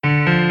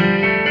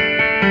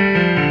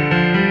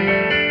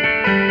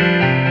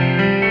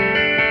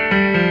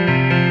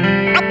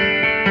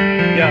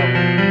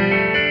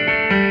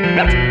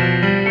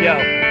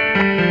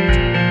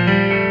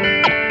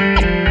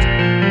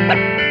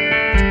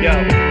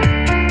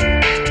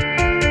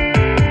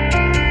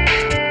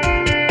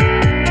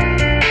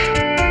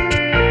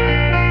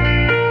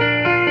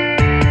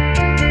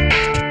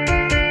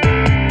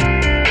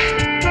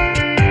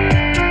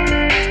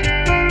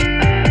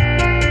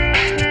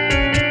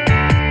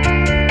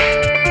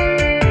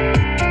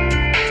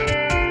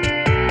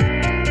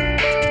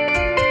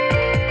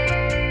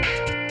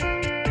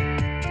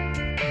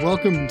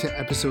Welcome to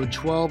episode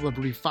 12 of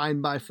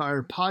Refined by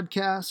Fire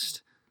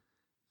podcast.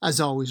 As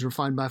always,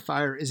 Refined by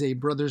Fire is a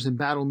Brothers in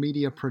Battle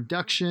Media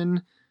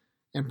production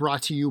and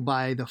brought to you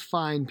by the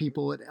fine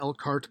people at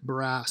Elkhart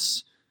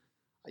Brass.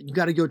 You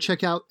got to go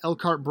check out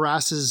Elkhart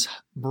Brass's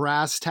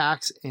Brass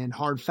Tacks and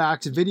Hard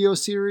Facts video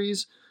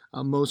series.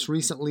 Most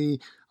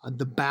recently,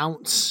 The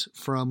Bounce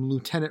from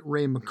Lieutenant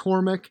Ray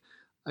McCormick,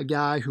 a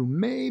guy who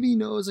maybe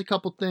knows a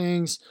couple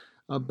things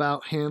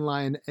about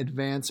handline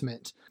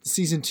advancement.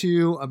 Season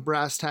 2 of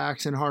Brass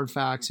Tacks and Hard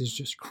Facts is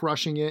just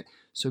crushing it.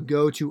 So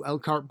go to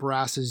Elkhart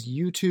Brass's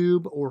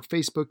YouTube or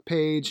Facebook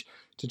page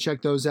to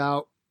check those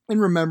out.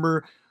 And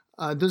remember,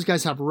 those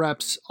guys have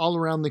reps all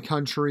around the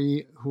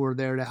country who are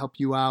there to help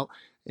you out.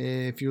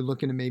 If you're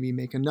looking to maybe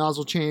make a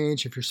nozzle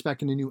change, if you're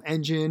speccing a new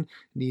engine,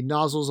 need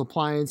nozzles,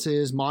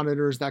 appliances,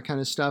 monitors, that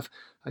kind of stuff,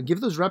 give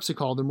those reps a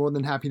call. They're more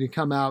than happy to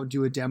come out,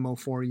 do a demo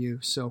for you.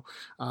 So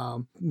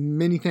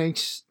many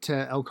thanks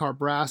to Elkhart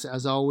Brass,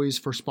 as always,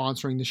 for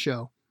sponsoring the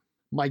show.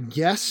 My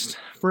guest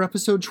for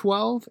episode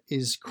 12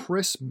 is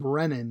Chris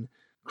Brennan.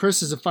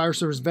 Chris is a fire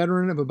service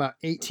veteran of about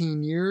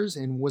 18 years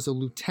and was a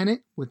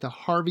lieutenant with the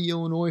Harvey,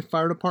 Illinois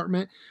Fire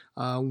Department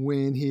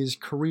when his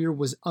career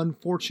was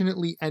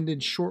unfortunately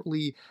ended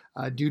shortly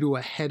due to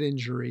a head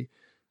injury.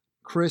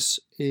 Chris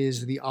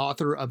is the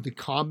author of The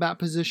Combat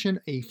Position,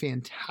 a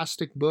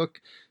fantastic book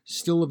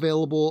still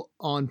available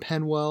on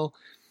Penwell.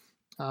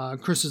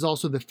 Chris is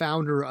also the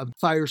founder of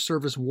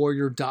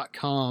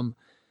FireServiceWarrior.com.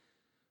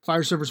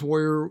 Fire Service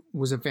Warrior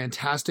was a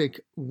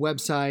fantastic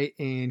website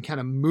and kind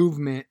of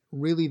movement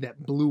really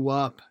that blew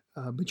up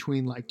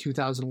between like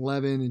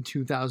 2011 and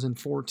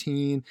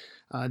 2014,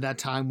 that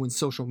time when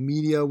social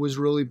media was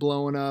really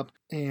blowing up,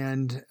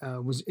 and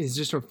is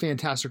just a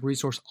fantastic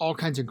resource. All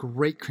kinds of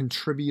great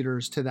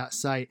contributors to that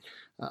site.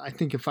 I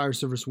think of Fire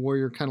Service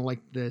Warrior kind of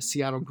like the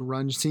Seattle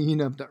grunge scene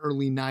of the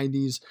early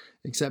 90s,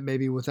 except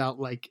maybe without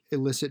like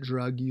illicit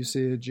drug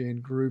usage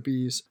and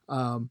groupies.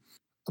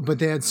 But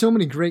they had so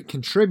many great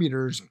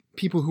contributors,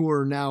 people who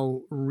are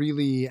now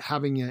really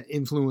having an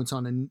influence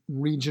on a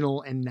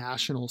regional and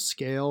national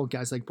scale.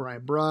 Guys like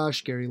Brian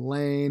Brush, Gary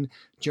Lane,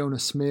 Jonah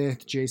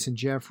Smith, Jason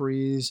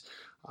Jeffries,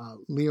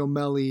 Leo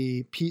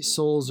Melly, Pete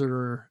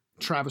Solzer,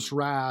 Travis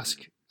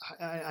Rask.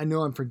 I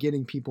know I'm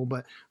forgetting people,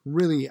 but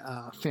really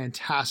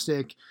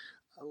fantastic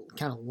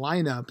kind of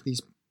lineup.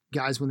 These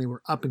guys when they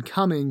were up and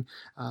coming,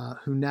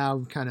 who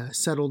now kind of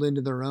settled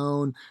into their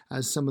own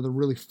as some of the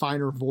really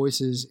finer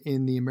voices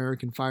in the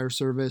American fire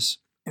service.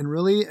 And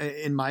really,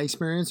 in my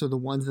experience, are the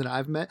ones that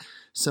I've met,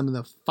 some of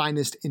the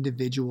finest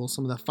individuals,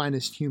 some of the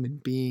finest human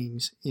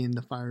beings in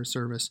the fire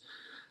service.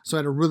 So I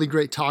had a really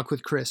great talk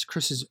with Chris.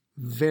 Chris is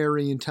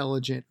very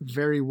intelligent,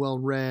 very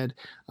well-read,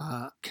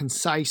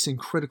 concise and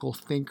critical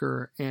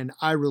thinker, and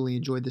I really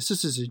enjoyed this.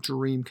 This is a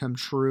dream come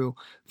true.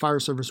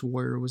 Fire Service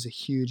Warrior was a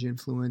huge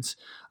influence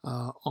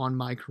on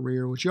my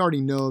career, which you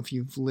already know if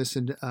you've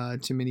listened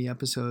to many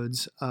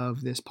episodes of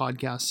this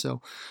podcast.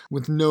 So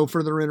with no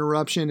further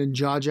interruption and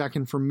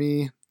jaw-jacking from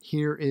me,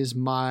 here is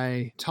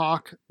my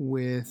talk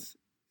with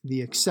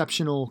the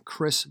exceptional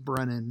Chris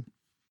Brennan.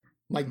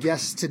 My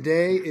guest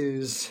today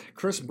is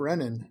Chris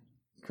Brennan.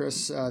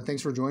 Chris,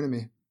 thanks for joining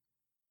me.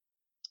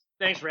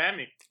 Thanks for having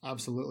me.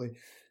 Absolutely.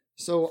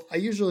 So I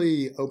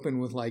usually open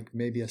with like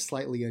maybe a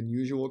slightly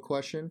unusual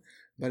question,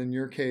 but in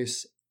your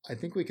case, I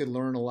think we could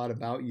learn a lot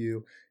about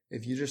you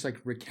if you just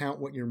like recount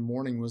what your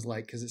morning was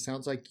like, because it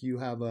sounds like you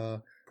have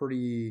a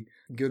pretty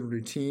good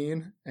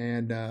routine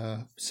and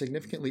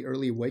significantly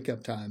early wake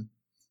up time.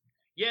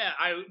 Yeah,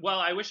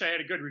 I wish I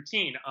had a good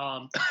routine.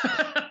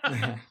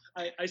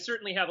 I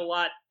certainly have a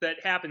lot that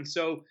happens.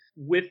 So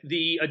with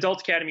the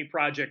Adult Academy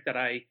project that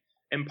I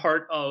am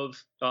part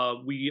of,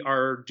 we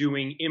are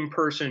doing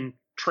in-person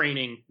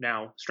training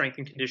now, strength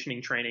and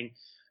conditioning training.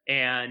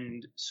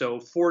 And so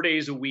 4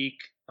 days a week,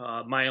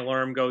 my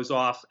alarm goes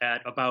off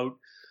at about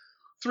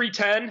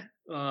 3:10.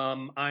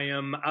 I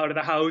am out of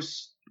the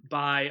house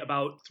by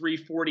about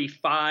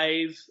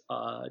 3:45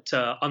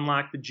 to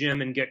unlock the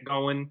gym and get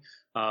going.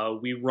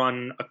 We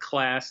run a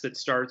class that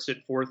starts at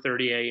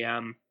 4:30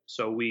 a.m.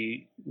 So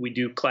we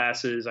do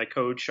classes. I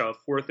coach a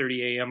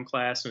 4:30 a.m.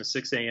 class and a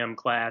 6 a.m.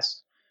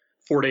 class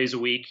 4 days a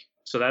week.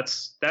 So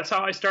that's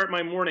how I start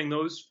my morning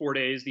those 4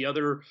 days. The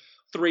other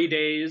 3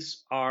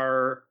 days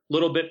are a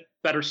little bit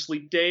better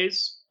sleep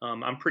days.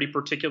 I'm pretty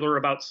particular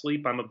about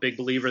sleep. I'm a big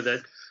believer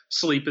that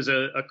sleep is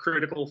a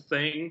critical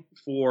thing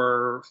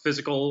for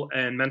physical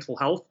and mental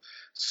health.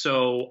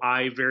 So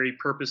I very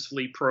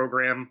purposefully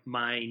program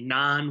my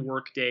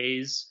non-work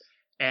days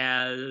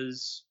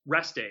as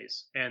rest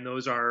days. And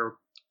those are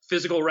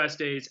physical rest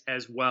days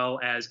as well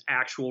as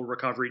actual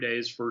recovery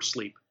days for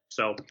sleep.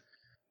 So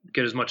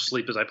get as much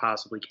sleep as I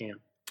possibly can.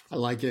 I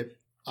like it.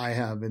 I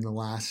have in the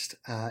last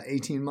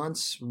 18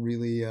 months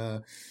really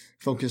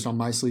focused on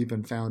my sleep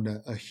and found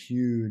a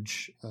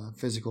huge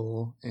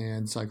physical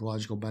and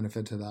psychological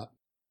benefit to that.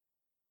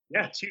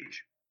 Yeah, it's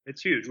huge.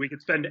 It's huge. We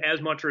could spend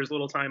as much or as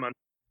little time on it,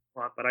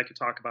 but I could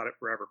talk about it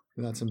forever.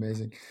 That's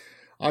amazing.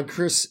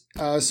 Chris,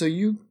 so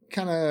you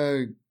kind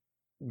of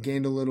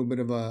gained a little bit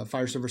of a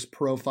fire service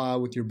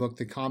profile with your book,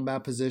 The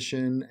Combat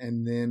Position,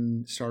 and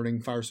then starting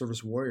Fire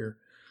Service Warrior.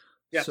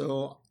 Yeah.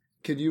 So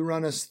could you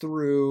run us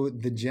through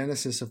the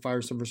genesis of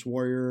Fire Service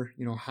Warrior,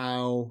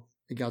 how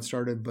it got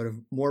started, but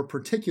more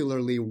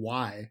particularly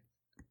why?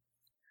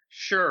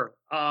 Sure.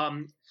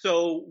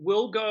 So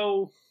we'll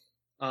go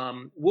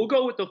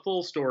with the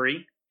full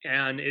story,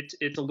 and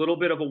it's a little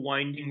bit of a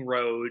winding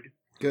road.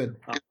 Good.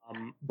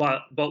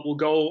 But we'll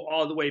go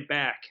all the way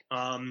back.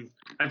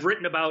 I've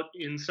written about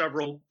in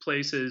several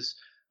places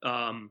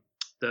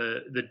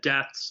the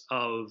deaths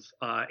of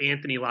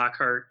Anthony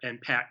Lockhart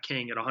and Pat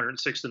King at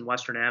 106th and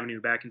Western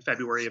Avenue back in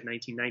February of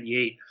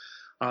 1998.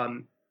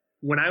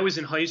 When I was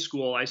in high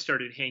school, I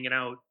started hanging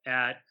out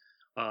at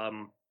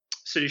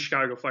City of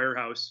Chicago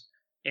Firehouse,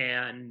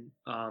 and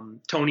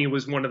Tony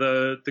was one of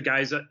the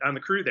guys on the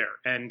crew there,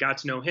 and got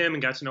to know him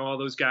and got to know all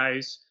those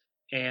guys.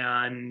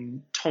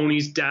 And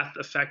Tony's death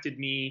affected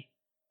me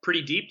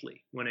pretty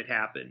deeply when it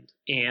happened.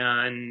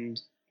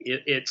 And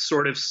it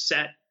sort of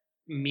set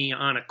me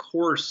on a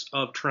course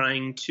of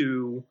trying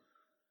to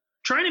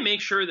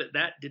make sure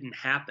that didn't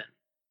happen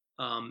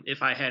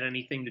if I had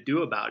anything to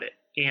do about it.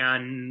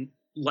 And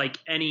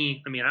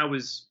I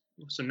was,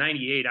 so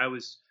 98, I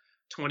was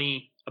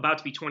 20, about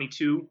to be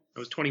 22. I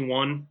was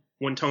 21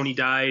 when Tony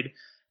died,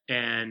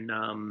 and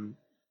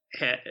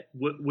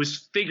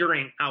was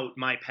figuring out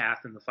my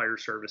path in the fire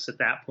service at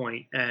that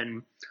point,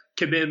 and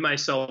committed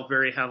myself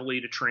very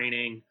heavily to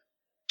training.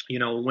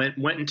 Went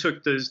and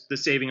took the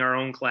Saving Our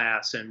Own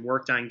class and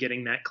worked on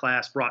getting that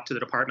class brought to the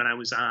department I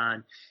was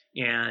on,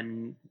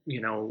 and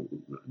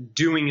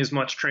doing as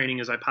much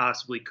training as I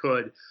possibly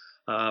could.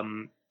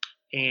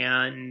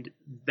 And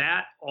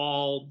that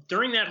all,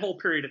 during that whole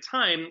period of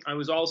time, I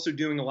was also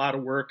doing a lot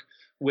of work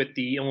with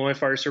the Illinois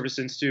Fire Service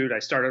Institute. I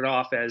started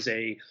off as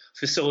a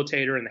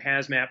facilitator in the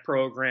hazmat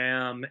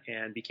program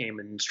and became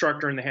an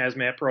instructor in the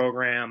hazmat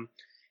program,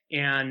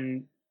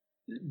 and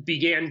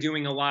began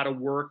doing a lot of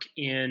work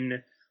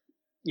in,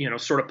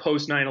 sort of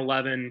post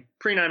 9/11,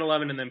 pre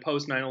 9/11, and then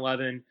post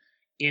 9/11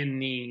 in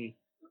the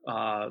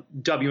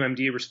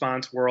WMD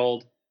response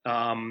world,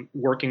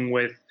 working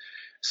with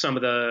some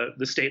of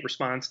the state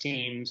response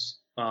teams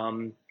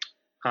on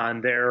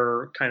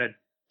their kind of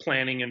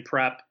planning and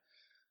prep,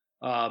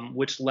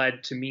 which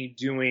led to me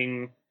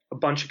doing a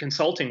bunch of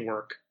consulting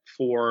work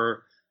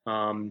for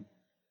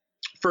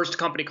first a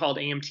company called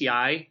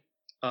AMTI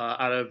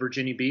out of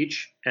Virginia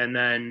Beach, and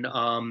then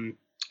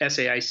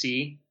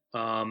SAIC,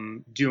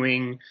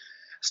 doing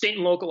state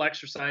and local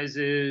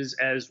exercises,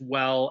 as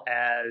well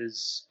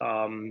as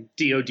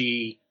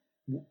DoD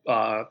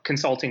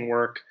consulting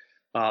work,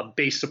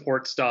 base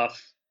support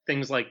stuff,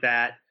 things like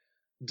that,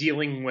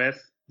 dealing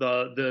with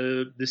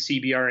the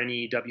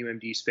CBRNE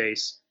WMD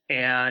space.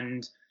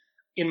 And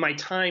in my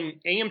time,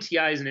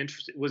 AMTI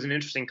was an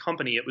interesting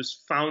company. It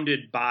was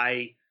founded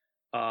by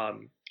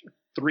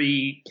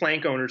 3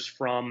 plank owners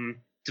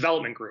from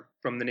Development Group,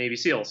 from the Navy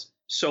SEALs.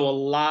 So a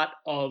lot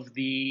of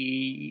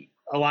the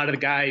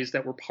guys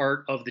that were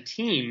part of the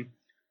team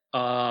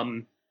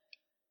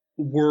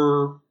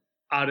were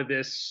out of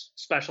this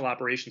special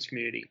operations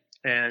community.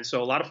 And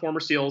so a lot of former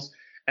SEALs.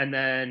 And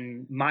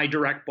then my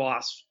direct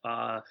boss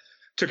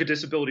took a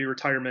disability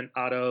retirement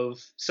out of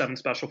 7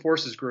 Special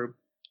Forces Group.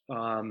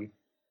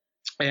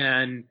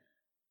 And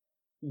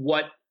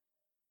what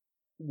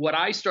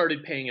I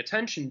started paying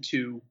attention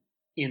to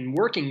in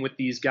working with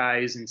these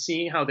guys and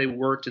seeing how they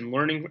worked and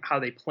learning how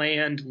they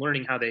planned,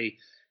 learning how they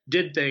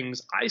did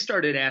things, I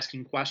started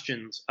asking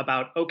questions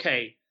about,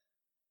 okay,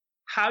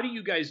 how do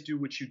you guys do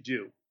what you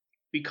do?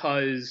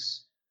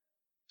 Because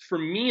for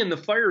me in the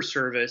fire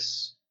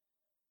service,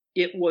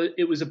 it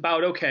was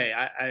about, okay,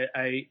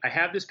 I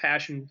have this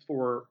passion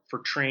for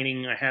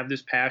training. I have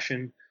this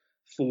passion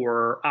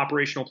for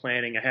operational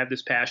planning. I have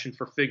this passion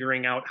for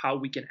figuring out how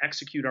we can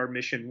execute our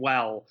mission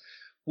well.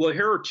 Well,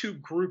 here are 2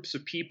 groups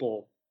of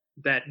people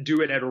that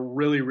do it at a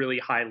really, really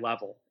high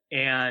level.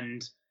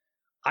 And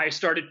I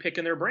started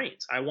picking their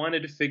brains. I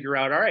wanted to figure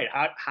out, all right,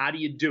 how do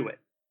you do it?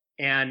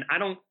 And I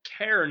don't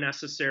care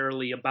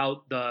necessarily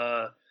about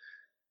the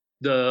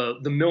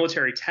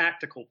military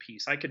tactical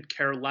piece. I could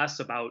care less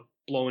about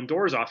blowing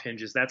doors off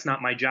hinges. That's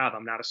not my job.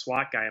 I'm not a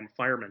SWAT guy. I'm a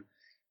fireman.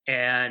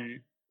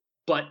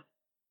 But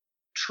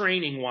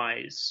training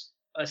wise,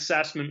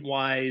 assessment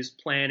wise,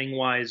 planning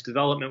wise,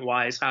 development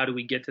wise, how do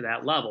we get to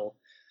that level?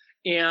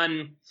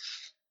 And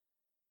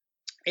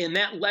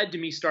that led to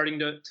me starting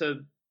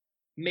to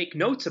make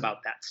notes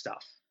about that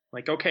stuff.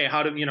 Like, okay,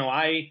 how do,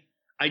 I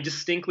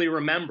distinctly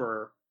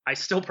remember, I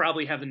still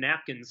probably have a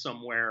napkin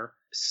somewhere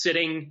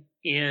sitting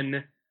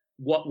in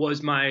what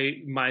was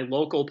my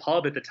local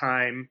pub at the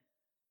time,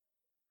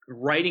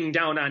 writing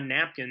down on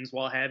napkins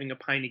while having a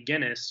pint of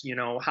Guinness,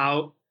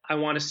 how I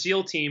want a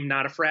SEAL team,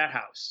 not a frat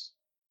house,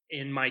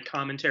 in my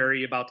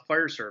commentary about the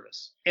fire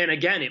service. And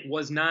again, it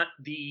was not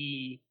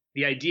the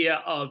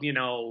idea of,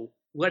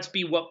 let's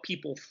be what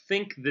people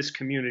think this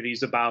community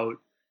is about.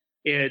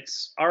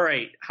 It's, all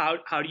right, how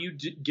do you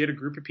get a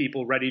group of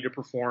people ready to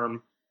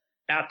perform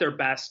at their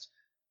best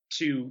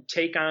to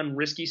take on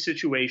risky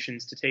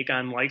situations, to take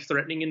on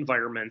life-threatening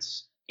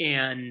environments,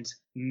 and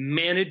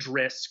manage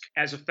risk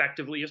as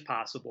effectively as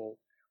possible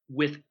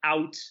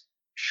without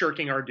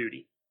shirking our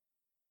duty.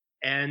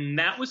 And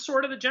that was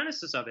sort of the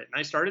genesis of it. And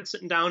I started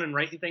sitting down and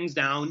writing things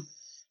down,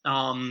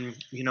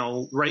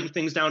 writing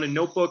things down in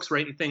notebooks,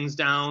 writing things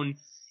down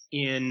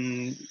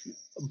in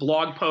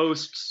blog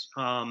posts.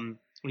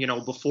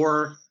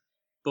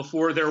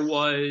 Before there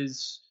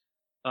was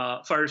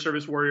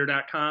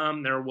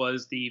fireservicewarrior.com, there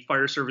was the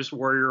Fire Service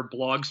Warrior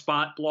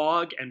Blogspot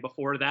blog. And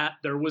before that,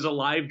 there was a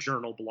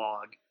LiveJournal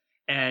blog.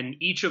 And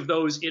each of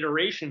those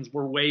iterations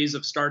were ways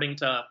of starting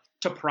to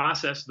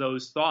process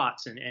those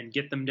thoughts and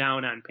get them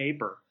down on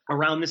paper.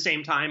 Around the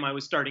same time, I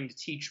was starting to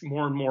teach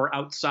more and more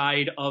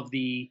outside of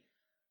the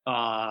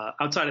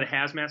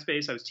hazmat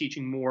space. I was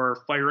teaching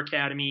more fire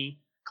academy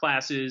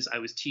classes. I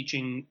was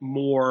teaching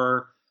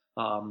more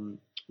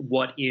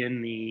what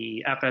in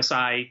the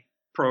IFSI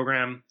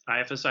program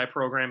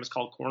is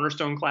called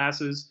Cornerstone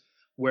classes,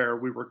 where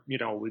we were,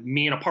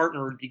 me and a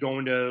partner would be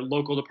going to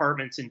local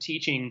departments and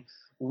teaching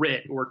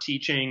RIT or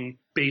teaching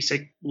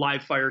basic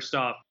live fire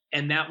stuff.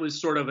 And that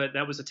was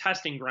a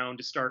testing ground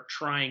to start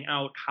trying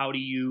out, how do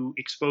you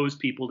expose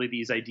people to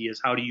these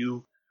ideas? How do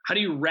you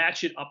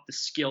ratchet up the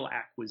skill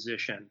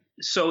acquisition?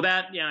 So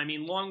that,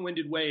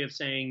 long-winded way of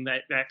saying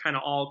that kind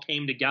of all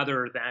came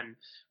together then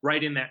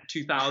right in that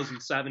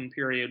 2007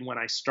 period when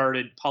I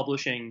started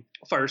publishing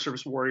Fire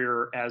Service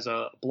Warrior as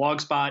a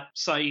blogspot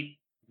site.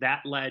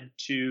 That led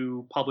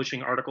to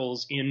publishing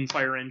articles in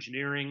Fire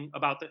Engineering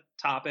about the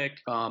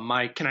topic.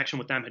 My connection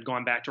with them had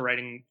gone back to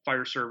writing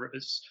fire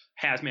service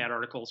hazmat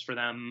articles for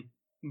them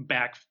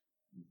back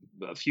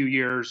a few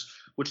years,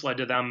 which led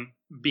to them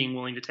being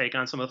willing to take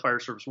on some of the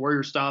Fire Service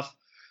Warrior stuff.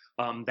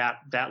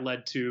 That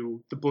led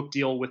to the book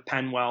deal with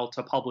Penwell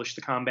to publish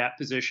the combat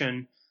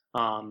position.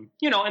 And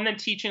then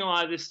teaching a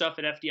lot of this stuff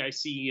at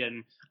FDIC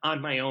and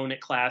on my own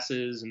at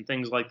classes and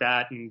things like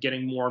that, and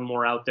getting more and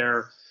more out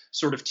there,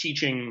 sort of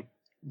teaching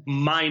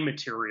my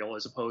material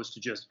as opposed to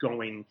just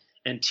going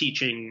and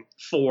teaching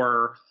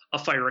for a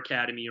fire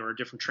academy or a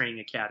different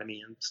training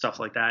academy and stuff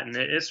like that. And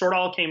it sort of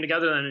all came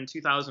together then in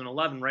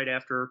 2011, right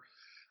after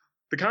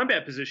the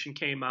combat position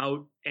came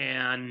out,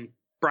 and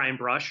Brian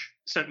Brush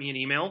sent me an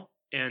email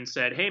and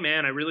said, "Hey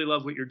man, I really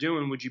love what you're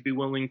doing. Would you be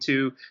willing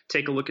to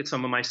take a look at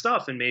some of my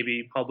stuff and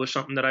maybe publish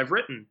something that I've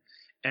written?"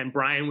 And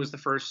Brian was the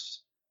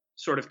first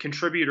sort of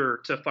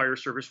contributor to Fire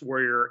Service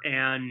Warrior.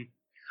 And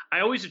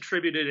I always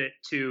attributed it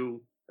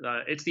to,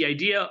 it's the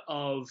idea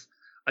of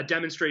a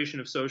demonstration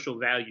of social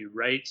value,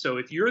 right? So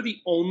if you're the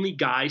only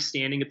guy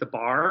standing at the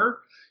bar,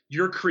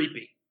 you're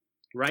creepy,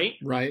 right?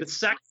 Right. The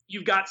second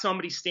you've got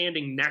somebody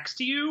standing next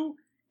to you,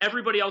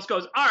 everybody else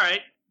goes, all right,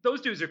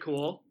 those dudes are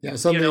cool. Yeah,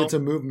 suddenly it's a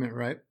movement,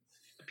 right?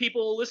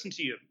 People will listen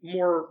to you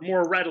more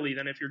readily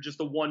than if you're just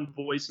the one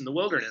voice in the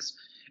wilderness.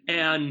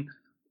 And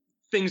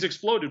things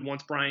exploded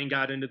once Brian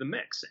got into the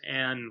mix.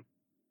 And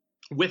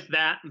with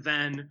that,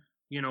 then,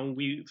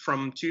 we,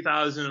 from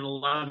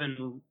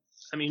 2011,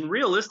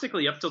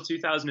 realistically up till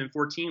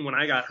 2014, when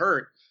I got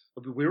hurt,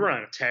 we were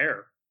on a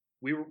tear.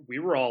 We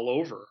were all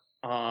over.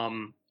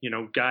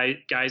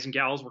 Guys and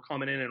gals were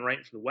coming in and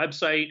writing for the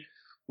website.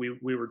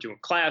 We were doing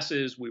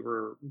classes. We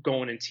were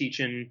going and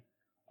teaching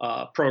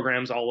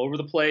programs all over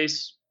the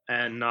place,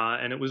 and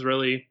it was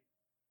really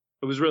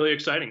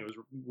exciting.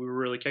 We were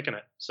really kicking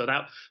it. So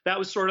that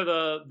was sort of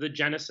the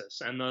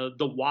genesis, and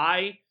the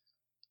why.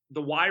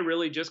 The why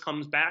really just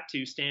comes back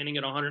to standing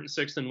at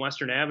 106th and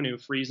Western Avenue,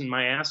 freezing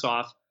my ass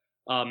off,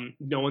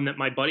 knowing that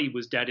my buddy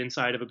was dead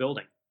inside of a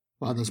building.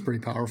 Wow, that's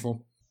pretty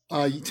powerful.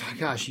 You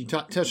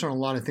touched on a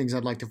lot of things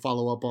I'd like to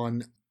follow up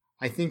on.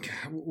 I think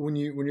when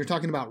you're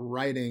talking about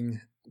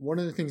writing, one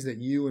of the things that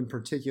you in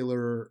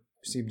particular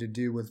seem to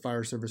do with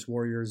Fire Service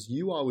Warriors,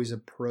 you always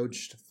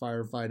approached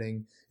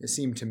firefighting, it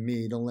seemed to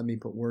me, don't let me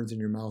put words in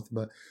your mouth,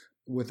 but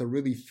with a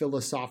really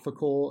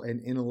philosophical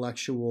and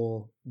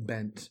intellectual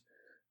bent.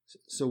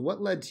 So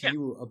what led to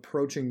you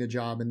approaching the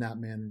job in that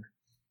manner?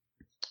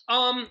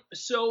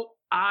 So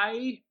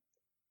I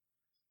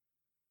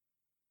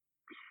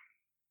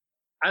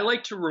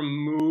like to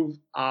remove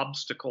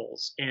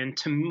obstacles. And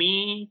to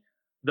me,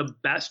 the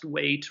best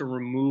way to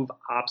remove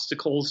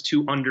obstacles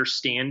to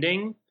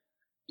understanding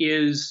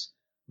is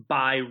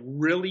by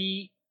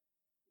really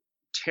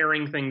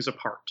tearing things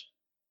apart.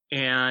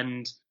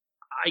 And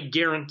I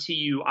guarantee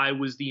you, I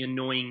was the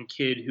annoying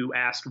kid who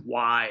asked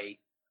why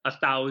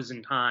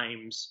 1,000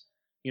 times.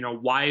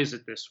 Why is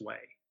it this way?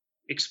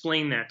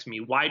 Explain that to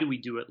me. Why do we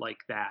do it like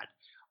that?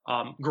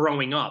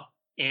 Growing up,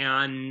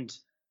 and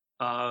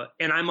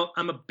I'm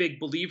a big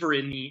believer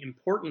in the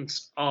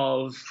importance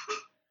of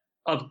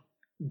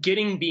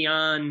getting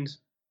beyond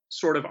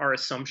sort of our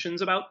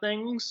assumptions about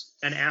things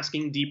and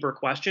asking deeper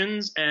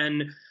questions.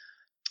 And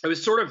I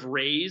was sort of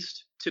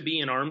raised to be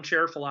an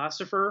armchair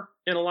philosopher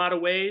in a lot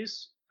of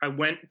ways. I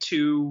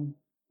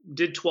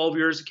did 12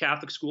 years of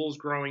Catholic schools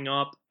growing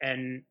up,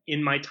 and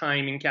in my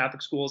time in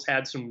Catholic schools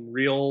had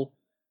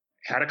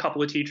a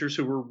couple of teachers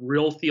who were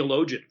real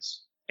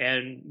theologians,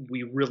 and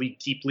we really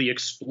deeply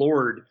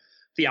explored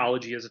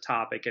theology as a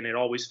topic, and it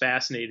always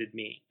fascinated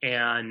me.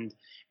 And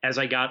as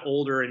I got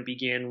older and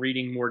began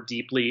reading more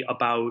deeply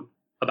about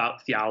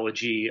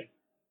theology,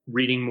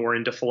 reading more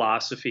into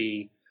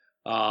philosophy,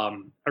 I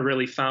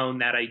really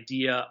found that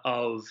idea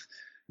of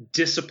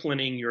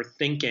disciplining your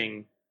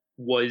thinking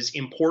was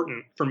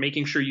important for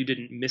making sure you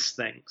didn't miss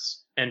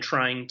things, and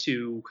trying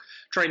to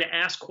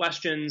ask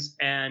questions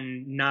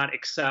and not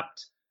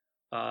accept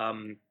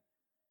a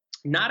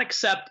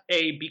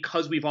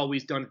because we've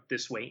always done it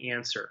this way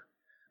answer.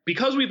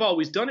 Because we've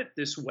always done it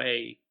this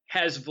way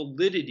has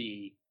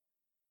validity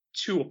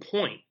to a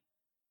point.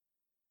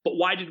 But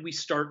why did we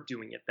start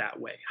doing it that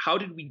way? How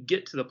did we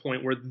get to the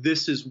point where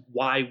this is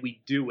why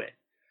we do it?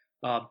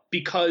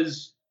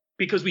 Because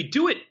we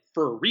do it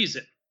for a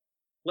reason.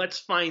 Let's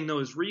find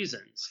those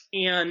reasons.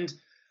 And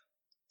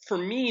for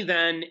me,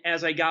 then,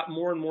 as I got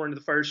more and more into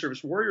the fire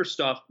service warrior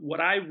stuff, what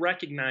I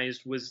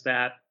recognized was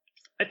that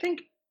I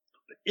think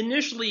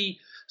initially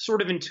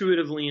sort of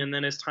intuitively, and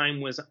then as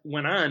time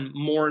went on,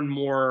 more and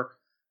more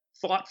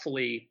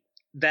thoughtfully,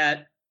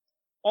 that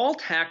all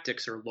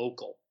tactics are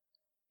local.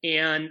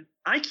 And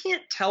I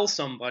can't tell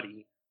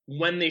somebody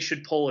when they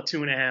should pull a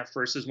 2.5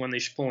 versus when they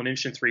should pull an 1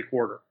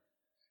 3/4.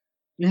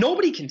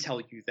 Nobody can tell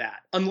you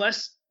that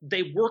unless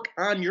they work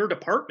on your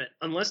department,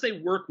 unless they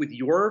work with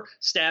your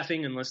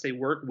staffing, unless they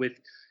work with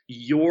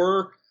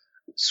your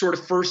sort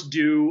of first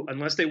due,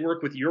 unless they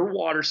work with your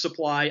water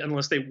supply,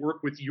 unless they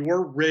work with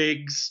your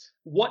rigs.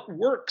 What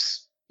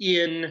works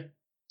in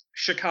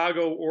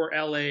Chicago or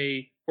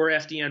LA or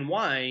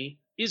FDNY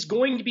is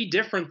going to be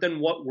different than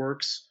what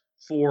works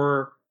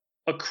for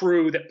a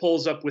crew that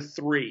pulls up with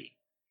 3.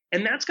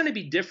 And that's going to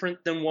be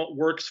different than what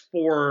works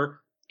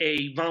for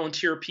a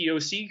volunteer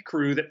POC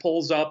crew that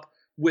pulls up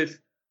with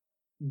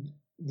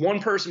one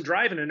person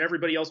driving and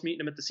everybody else meeting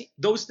them at the scene.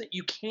 Those that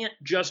you can't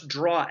just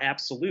draw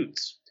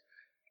absolutes.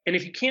 And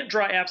if you can't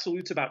draw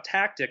absolutes about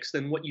tactics,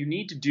 then what you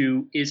need to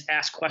do is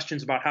ask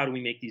questions about how do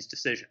we make these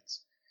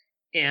decisions.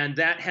 And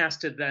that has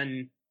to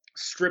then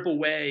strip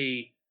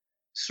away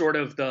sort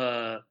of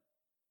the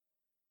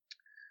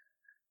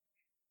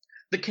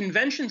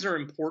conventions are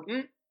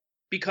important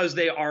because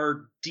they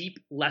are deep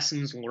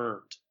lessons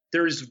learned.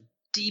 There's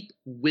deep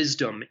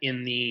wisdom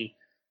in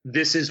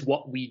this is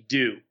what we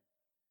do.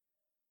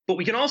 But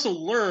we can also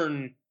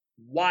learn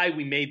why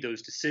we made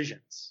those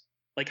decisions.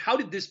 Like, how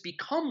did this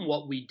become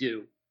what we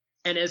do?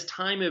 And as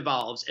time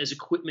evolves, as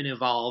equipment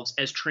evolves,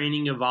 as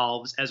training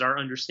evolves, as our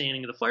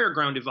understanding of the fire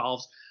ground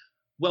evolves,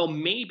 well,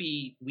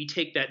 maybe we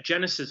take that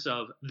genesis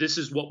of this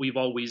is what we've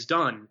always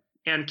done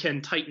and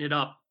can tighten it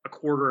up a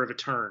quarter of a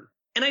turn.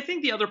 And I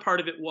think the other part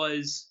of it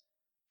was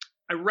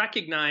I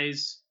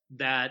recognize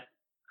that,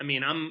 I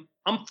mean, I'm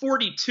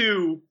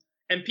 42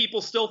 and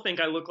people still think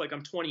I look like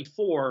I'm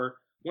 24.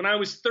 When I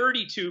was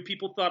 32,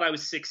 people thought I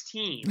was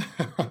 16.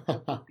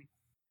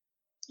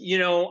 You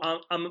know,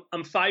 I'm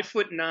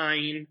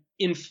 5'9".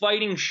 In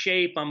fighting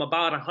shape, I'm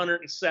about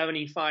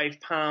 175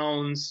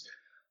 pounds.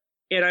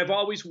 And I've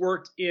always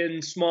worked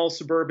in small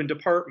suburban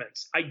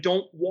departments. I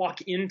don't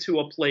walk into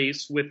a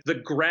place with the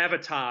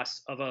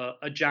gravitas of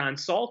a John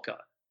Salka.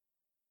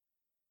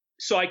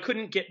 So I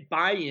couldn't get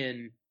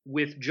buy-in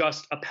with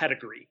just a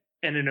pedigree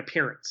and an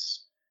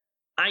appearance.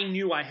 I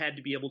knew I had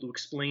to be able to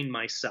explain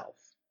myself.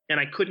 And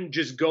I couldn't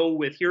just go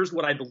with, here's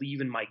what I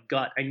believe in my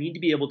gut. I need to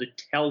be able to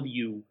tell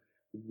you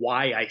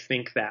why I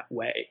think that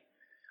way.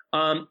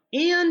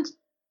 And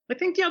I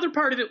think the other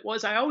part of it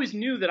was I always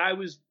knew that I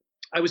was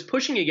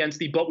pushing against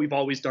the but we've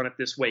always done it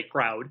this way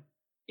crowd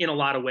in a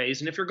lot of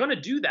ways. And if you're going to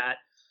do that,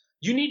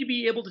 you need to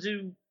be able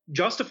to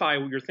justify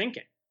what you're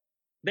thinking.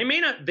 They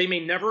may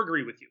never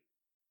agree with you.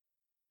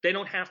 They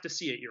don't have to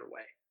see it your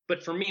way.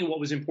 But for me, what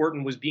was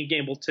important was being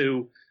able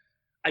to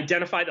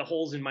identify the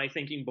holes in my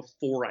thinking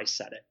before I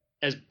said it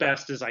as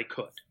best as I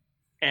could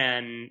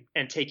and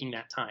taking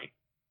that time.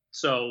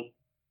 So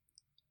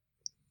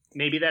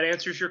maybe that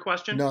answers your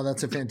question. No,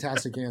 that's a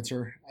fantastic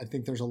answer. I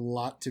think there's a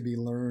lot to be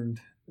learned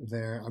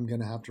there. I'm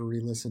going to have to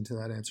re-listen to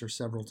that answer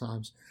several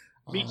times.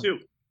 Me too.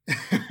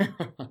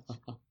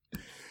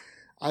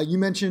 You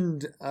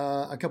mentioned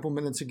a couple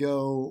minutes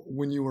ago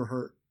when you were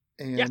hurt,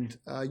 and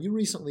you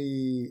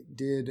recently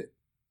did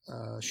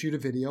shoot a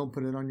video and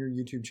put it on your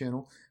YouTube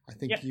channel. I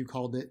think you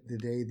called it "The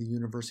Day the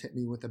Universe Hit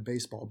Me with a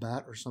Baseball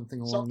Bat" or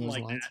something along those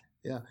lines.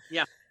 That.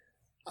 Yeah.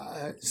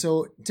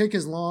 So take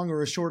as long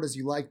or as short as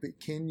you like, but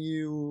can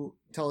you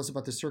tell us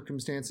about the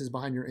circumstances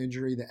behind your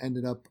injury that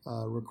ended up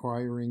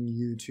requiring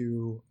you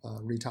to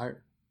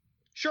retire?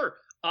 Sure.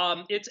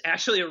 It's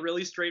actually a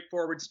really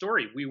straightforward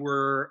story.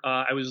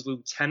 I was a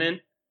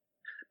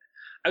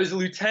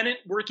lieutenant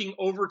working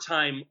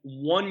overtime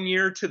 1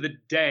 year to the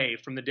day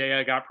from the day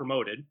I got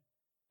promoted.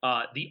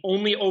 The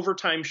only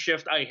overtime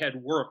shift I had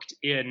worked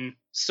in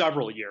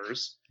several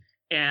years.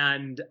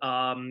 And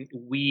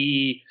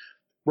we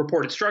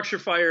reported structure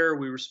fire.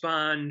 We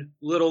respond,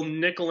 little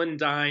nickel and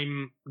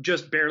dime,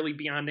 just barely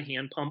beyond a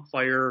hand pump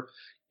fire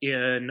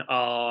in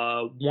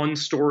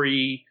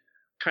 1-story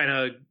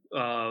kind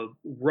of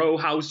row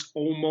house,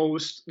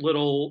 almost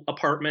little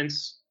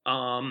apartments.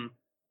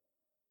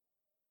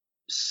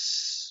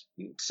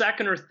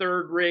 second or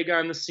third rig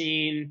on the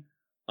scene,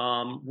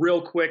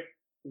 real quick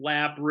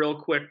lap, real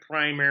quick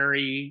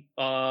primary,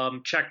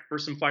 check for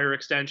some fire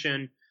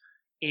extension,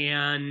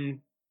 and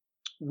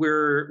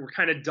we're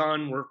kind of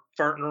done. We're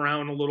farting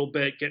around a little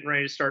bit, getting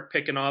ready to start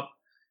picking up,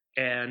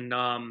 and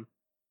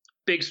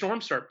big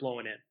storms start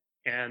blowing in.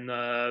 And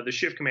the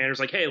shift commander's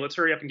like, "Hey, let's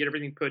hurry up and get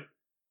everything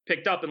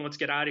picked up, and let's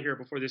get out of here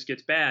before this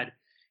gets bad."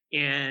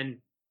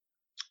 And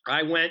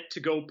I went to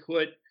go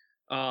put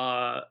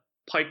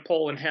pike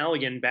pole and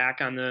Halligan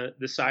back on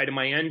the side of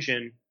my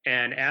engine,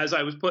 and as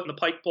I was putting the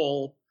pike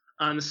pole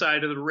on the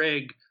side of the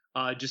rig,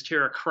 just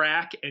hear a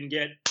crack and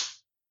get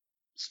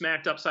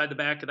smacked upside the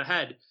back of the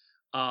head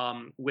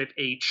with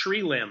a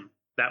tree limb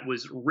that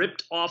was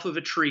ripped off of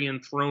a tree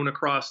and thrown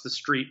across the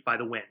street by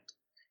the wind.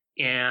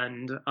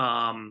 And,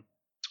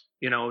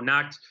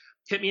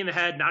 hit me in the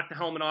head, knocked the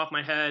helmet off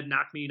my head,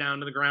 knocked me down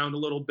to the ground a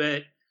little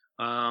bit.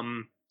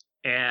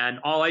 And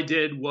all I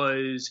did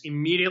was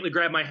immediately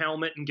grab my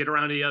helmet and get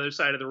around to the other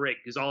side of the rig,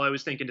 because all I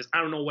was thinking is,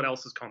 I don't know what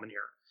else is coming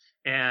here.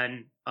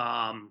 And,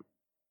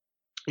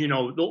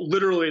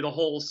 literally the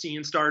whole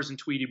seeing stars and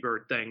Tweety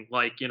Bird thing,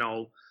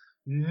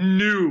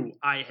 knew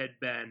I had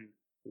been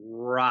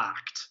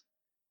rocked.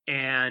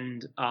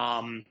 And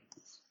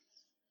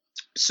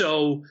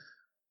so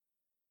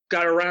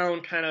got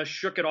around, kind of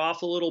shook it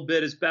off a little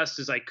bit as best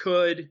as I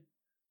could.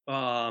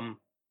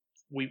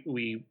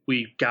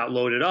 We got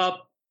loaded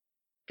up,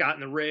 got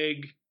in the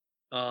rig,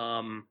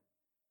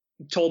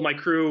 told my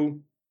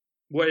crew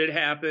what had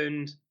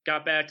happened,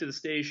 got back to the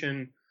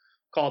station,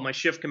 called my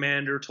shift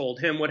commander, told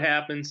him what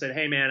happened, said,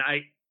 "Hey man,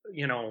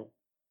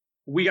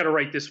 we got to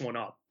write this one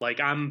up.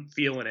 I'm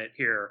feeling it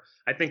here.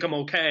 I think I'm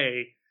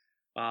okay.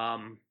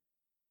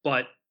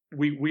 But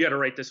we got to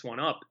write this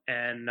one up."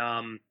 And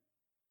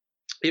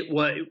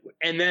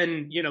and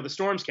then, the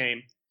storms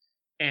came.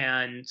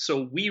 And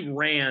so we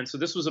ran. So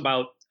this was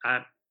about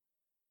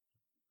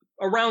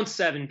around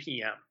 7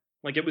 p.m.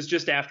 It was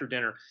just after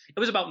dinner. It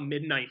was about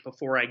midnight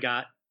before I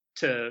got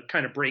to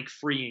kind of break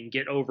free and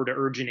get over to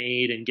urgent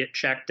aid and get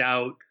checked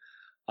out.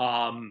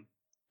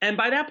 And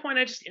by that point,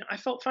 I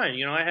felt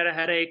fine. I had a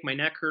headache. My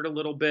neck hurt a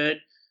little bit.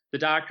 The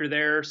doctor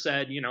there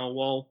said,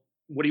 "Well,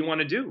 what do you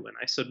want to do?" And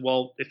I said,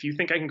 "Well, if you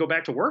think I can go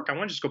back to work, I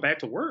want to just go back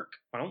to work.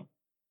 I don't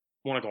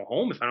want to go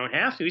home if I don't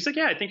have to." He's like,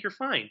 "Yeah, I think you're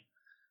fine."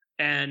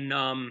 And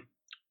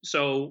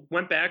so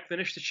went back,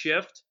 finished the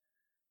shift.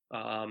 It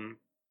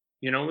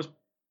was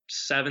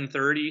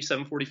 7:30,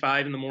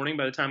 7:45 in the morning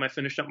by the time I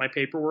finished up my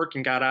paperwork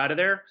and got out of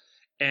there.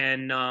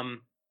 And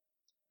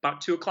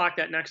about 2:00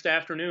 that next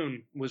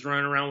afternoon, was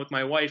running around with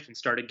my wife and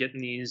started getting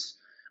these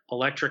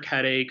electric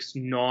headaches,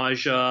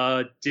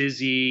 nausea,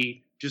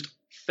 dizzy, just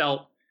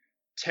felt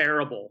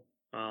terrible.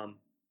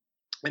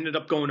 Ended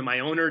up going to my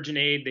own urgent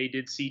aid. They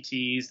did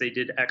CTs, they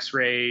did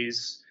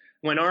x-rays.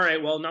 Went, "All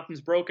right, well, nothing's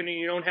broken and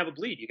you don't have a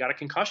bleed. You got a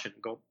concussion.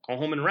 Go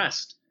home and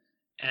rest."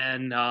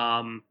 And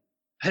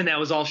that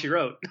was all she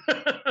wrote.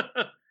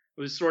 It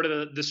was sort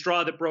of the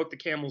straw that broke the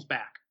camel's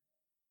back.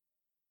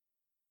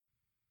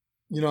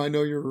 I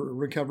know your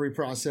recovery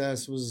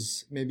process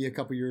was maybe a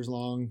couple years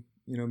long,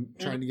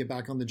 trying to get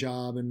back on the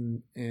job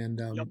and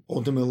Yep.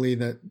 Ultimately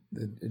that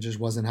it just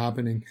wasn't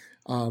happening.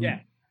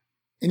 Yeah.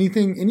 Any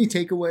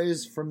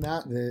takeaways from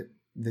that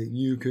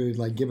you could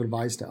give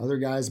advice to other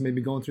guys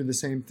maybe going through the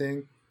same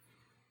thing?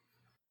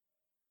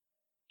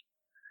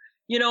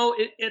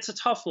 It's a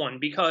tough one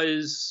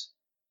because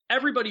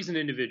everybody's an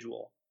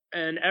individual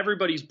and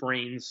everybody's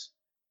brain's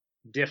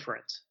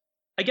different.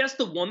 I guess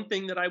the one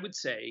thing that I would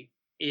say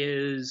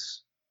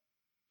is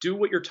do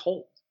what you're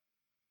told.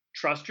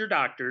 Trust your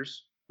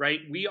doctors, right?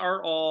 We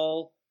are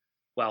all,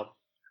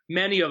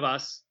 many of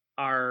us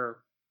are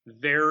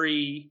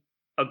very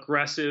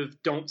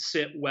aggressive, don't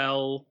sit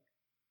well,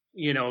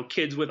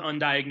 kids with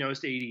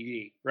undiagnosed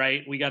ADD,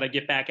 right? We got to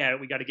get back at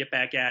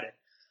it.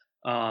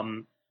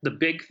 The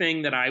big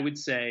thing that I would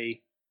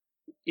say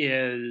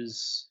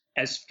is,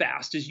 as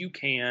fast as you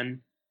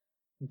can,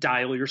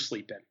 dial your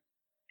sleep in.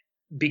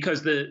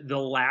 Because the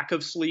lack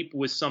of sleep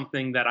was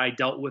something that I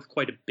dealt with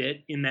quite a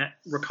bit in that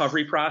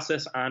recovery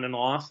process, on and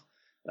off.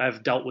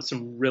 I've dealt with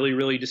some really,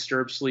 really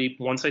disturbed sleep.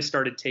 Once we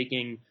started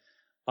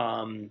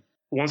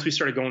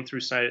going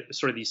through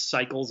sort of these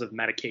cycles of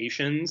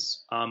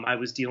medications, I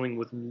was dealing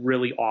with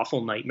really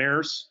awful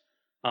nightmares.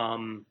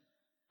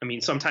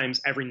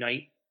 Sometimes every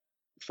night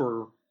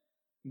for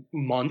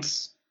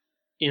months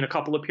in a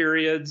couple of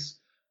periods.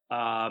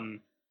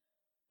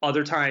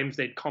 Other times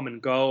they'd come and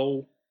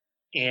go.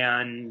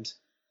 And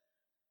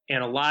a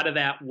lot of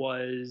that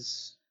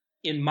was,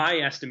 in my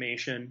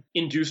estimation,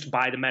 induced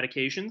by the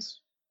medications.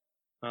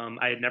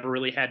 I had never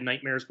really had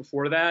nightmares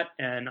before that,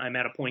 and I'm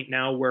at a point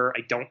now where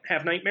I don't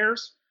have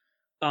nightmares.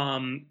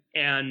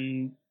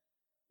 And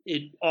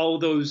all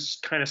those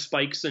kind of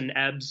spikes and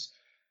ebbs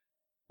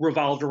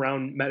revolved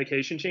around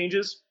medication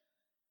changes.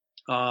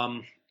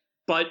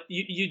 But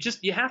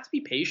you have to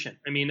be patient.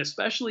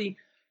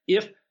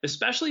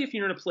 Especially if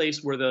you're in a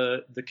place where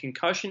the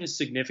concussion is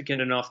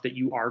significant enough that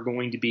you are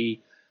going to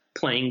be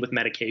playing with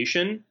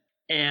medication.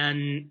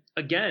 And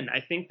again,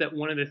 I think that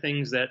one of the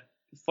things that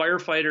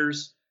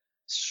firefighters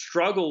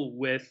struggle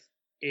with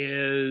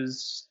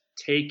is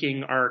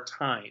taking our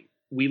time.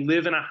 We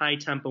live in a high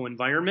tempo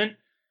environment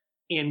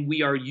and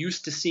we are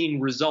used to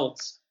seeing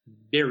results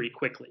very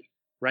quickly,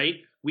 right?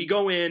 We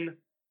go in,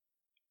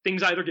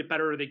 things either get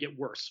better or they get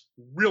worse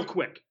real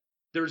quick.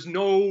 We're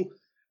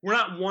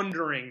not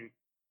wondering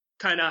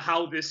kind of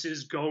how this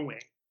is going.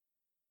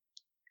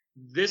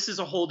 This is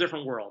a whole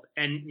different world.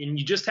 And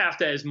you just have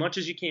to, as much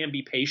as you can,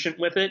 be patient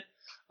with it.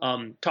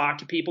 Talk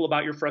to people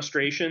about your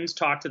frustrations,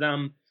 talk to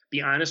them,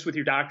 be honest with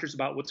your doctors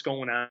about what's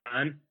going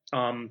on.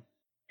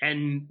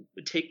 And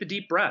take the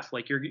deep breath.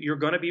 Like you're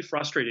going to be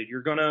frustrated.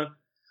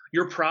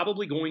 You're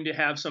probably going to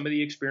have some of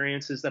the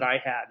experiences that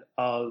I had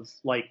of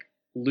like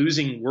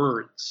losing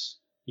words.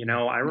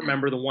 I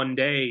remember the one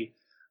day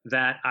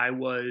that I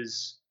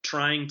was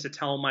trying to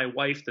tell my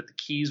wife that the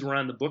keys were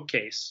on the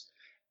bookcase,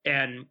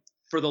 and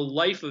for the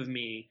life of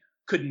me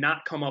could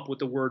not come up with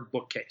the word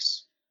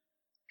bookcase.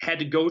 Had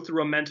to go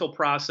through a mental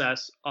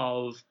process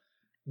of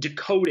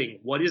decoding,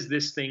 what is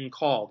this thing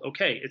called?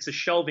 Okay, it's a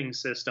shelving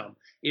system.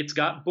 It's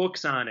got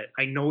books on it.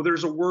 I know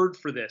there's a word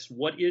for this.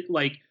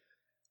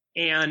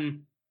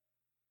 And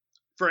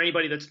for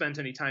anybody that spent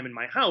any time in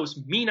my house,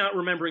 me not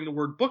remembering the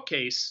word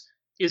bookcase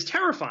is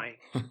terrifying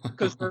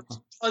because there's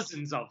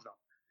dozens of them.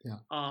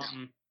 Yeah.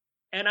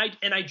 And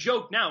I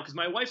joke now because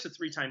my wife's a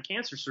 3-time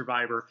cancer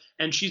survivor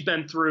and she's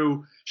been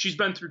through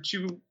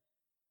 2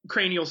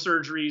 cranial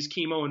surgeries,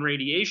 chemo, and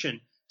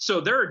radiation. So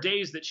there are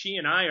days that she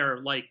and I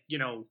are like,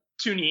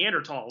 2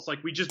 Neanderthals.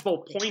 Like we just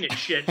both point at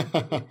shit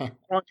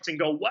and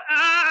go,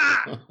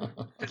 ah!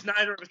 Because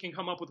neither of us can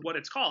come up with what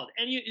it's called.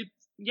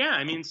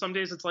 And some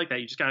days it's like that.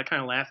 You just got to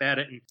kind of laugh at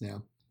it. Yeah.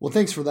 Well,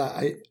 thanks for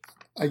that.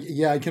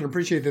 I can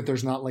appreciate that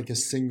there's not like a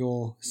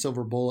single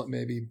silver bullet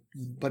maybe,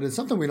 but it's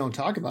something we don't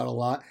talk about a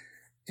lot.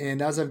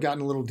 And as I've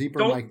gotten a little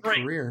deeper in my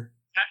career.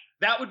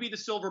 That would be the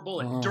silver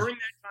bullet. Oh. During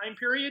that time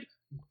period,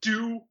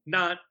 do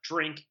not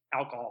drink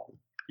alcohol.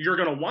 You're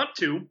going to want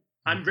to.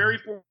 I'm very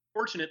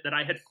fortunate that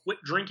I had quit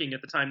drinking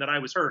at the time that I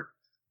was hurt.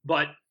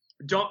 But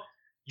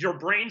your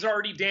brain's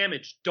already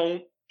damaged.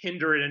 Don't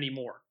hinder it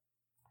anymore.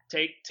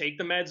 Take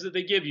the meds that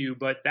they give you,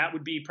 but that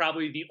would be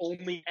probably the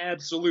only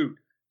absolute.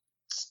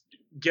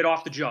 Get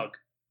off the jug.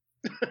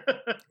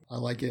 I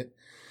like it.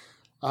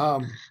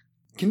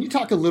 Can you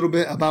talk a little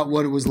bit about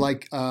what it was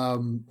like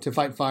to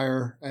fight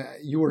fire?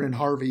 You were in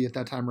Harvey at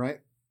that time, right?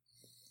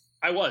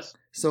 I was.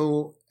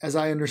 So as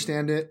I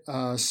understand it,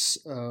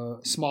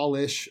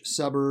 smallish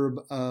suburb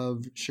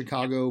of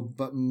Chicago,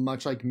 but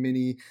much like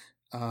many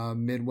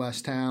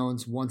Midwest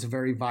towns, once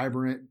very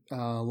vibrant,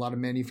 a lot of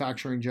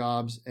manufacturing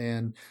jobs,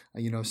 and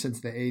since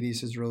the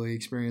 80s has really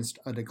experienced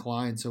a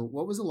decline. So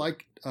what was it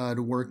like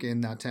to work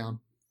in that town?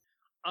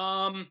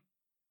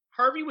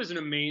 Harvey was an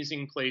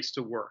amazing place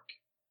to work.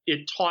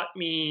 It taught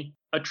me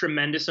a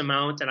tremendous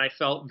amount, and I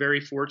felt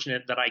very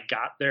fortunate that I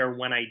got there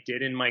when I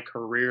did in my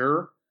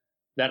career,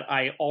 that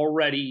I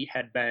already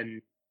had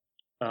been,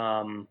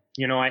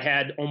 I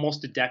had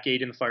almost a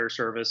decade in the fire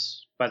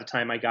service by the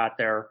time I got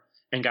there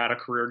and got a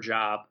career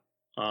job.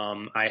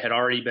 I had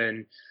already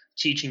been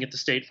teaching at the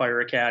State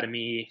Fire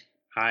Academy.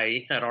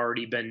 I had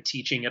already been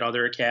teaching at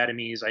other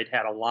academies. I'd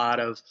had a lot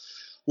of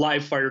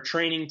live fire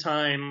training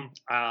time.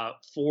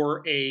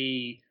 For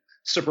a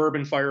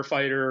suburban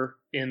firefighter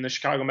in the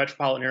Chicago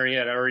metropolitan area,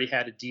 I'd already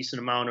had a decent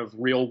amount of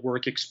real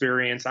work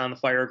experience on the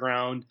fire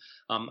ground.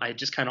 I had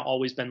just kind of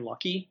always been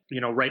lucky,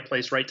 right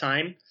place, right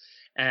time,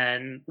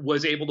 and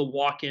was able to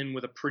walk in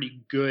with a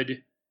pretty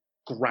good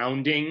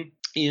grounding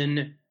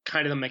in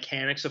kind of the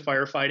mechanics of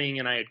firefighting.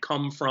 And I'd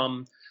come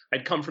from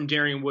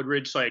Darien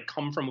Woodridge, so I had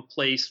come from a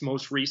place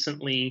most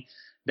recently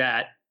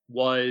that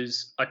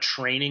was a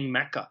training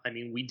mecca. I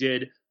mean, we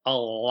did a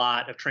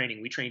lot of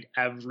training. We trained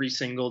every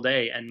single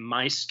day, and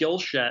my skill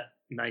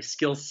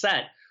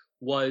set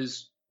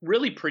was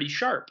really pretty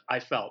sharp, I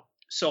felt.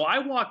 So I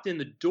walked in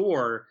the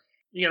door,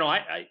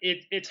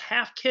 it's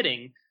half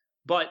kidding,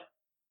 but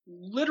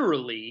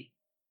literally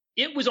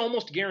it was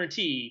almost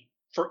guaranteed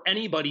for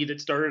anybody that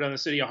started on the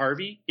city of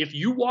Harvey. If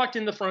you walked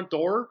in the front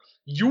door,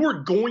 you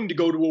were going to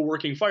go to a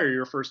working fire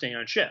your first day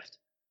on shift.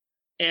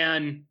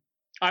 And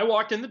I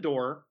walked in the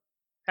door,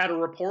 had a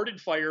reported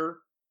fire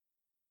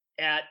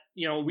at,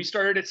 we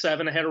started at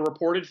 7. I had a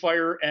reported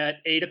fire at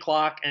 8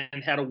 o'clock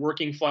and had a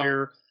working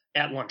fire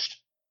at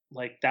lunch.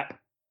 Like that.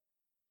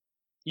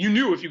 You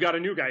knew if you got a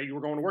new guy, you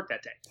were going to work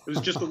that day. It was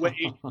just the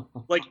way,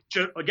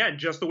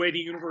 just the way the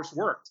universe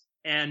worked.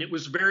 And it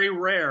was very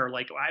rare.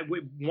 Like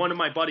one of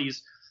my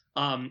buddies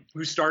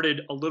who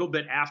started a little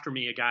bit after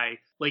me, a guy,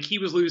 like he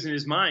was losing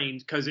his mind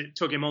because it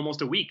took him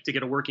almost a week to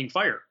get a working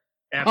fire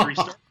after he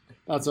started.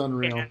 That's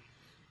unreal.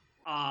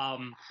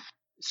 And,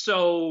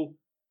 so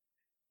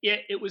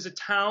it was a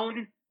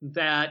town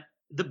that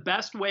the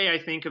best way I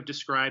think of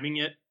describing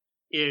it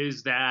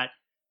is that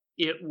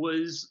it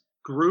was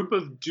a group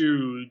of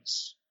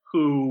dudes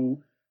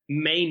who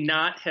may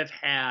not have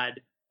had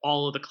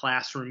all of the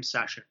classroom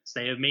sessions.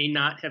 They may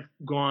not have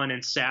gone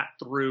and sat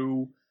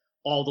through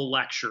all the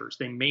lectures.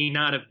 They may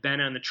not have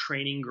been on the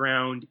training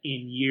ground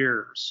in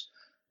years,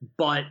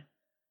 but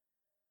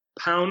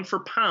pound for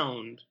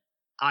pound,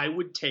 I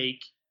would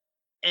take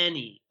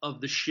any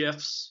of the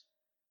shifts,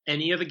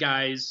 any of the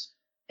guys,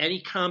 any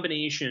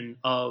combination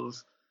of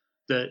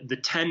the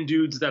 10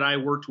 dudes that I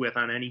worked with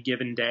on any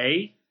given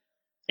day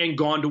and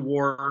gone to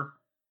war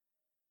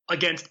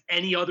against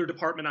any other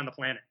department on the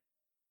planet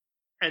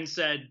and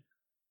said,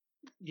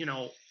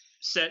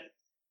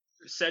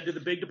 said to the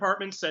big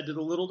departments, said to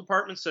the little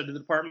departments, said to the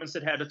departments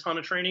that had a ton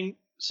of training,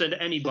 said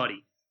to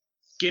anybody,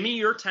 give me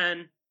your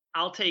 10.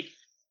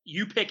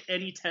 You pick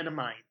any 10 of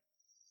mine,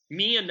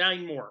 me and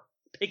 9 more,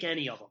 pick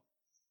any of them.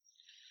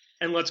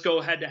 And let's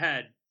go head to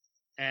head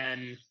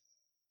and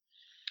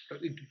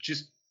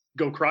just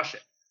go crush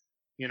it.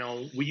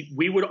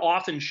 We would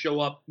often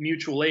show up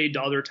mutual aid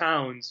to other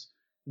towns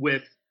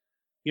with,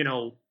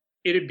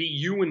 it'd be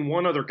you and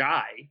one other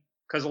guy,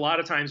 because a lot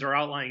of times our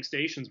outlying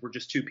stations were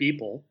just 2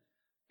 people.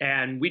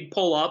 And we'd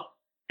pull up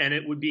and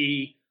it would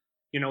be,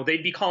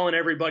 they'd be calling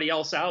everybody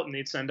else out and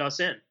they'd send us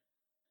in.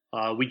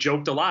 We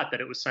joked a lot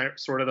that it was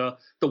sort of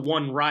the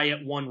one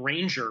riot, one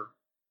ranger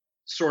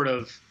sort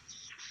of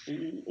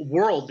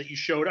world that you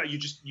showed up.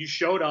 You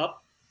showed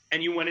up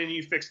and you went in and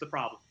you fixed the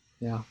problem.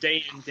 Yeah.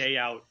 Day in, day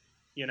out,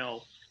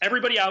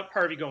 everybody out,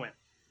 Harvey go in.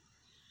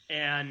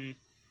 And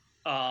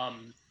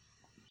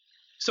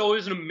so it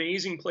was an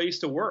amazing place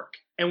to work.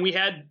 And we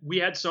had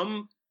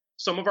some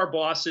of our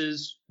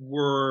bosses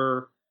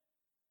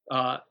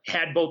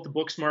had both the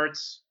book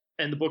smarts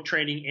and the book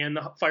training and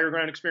the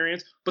fireground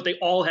experience, but they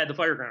all had the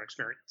fireground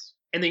experience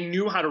and they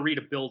knew how to read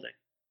a building.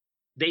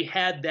 They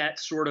had that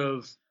sort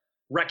of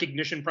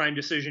recognition prime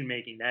decision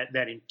making,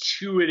 that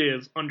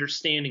intuitive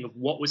understanding of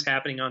what was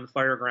happening on the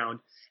fireground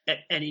at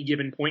any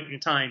given point in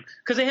time,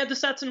 because they had the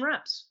sets and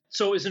reps.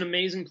 So it was an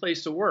amazing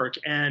place to work.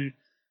 And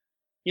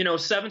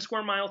 7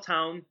 square mile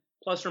town,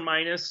 plus or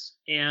minus.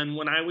 And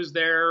when I was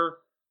there,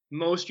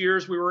 most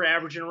years we were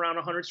averaging around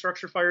 100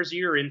 structure fires a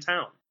year in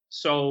town.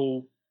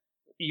 So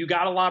you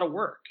got a lot of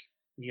work.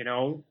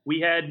 We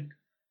had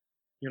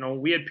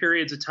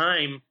periods of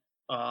time.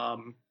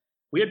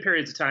 We had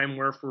periods of time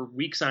where for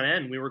weeks on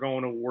end we were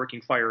going to a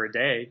working fire a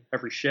day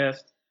every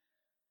shift.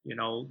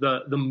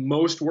 The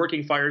most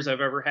working fires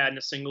I've ever had in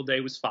a single day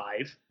was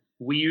 5.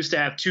 We used to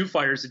have 2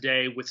 fires a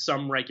day with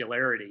some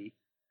regularity.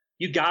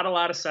 You got a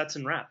lot of sets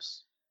and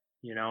reps.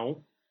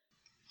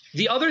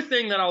 The other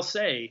thing that I'll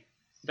say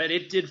that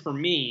it did for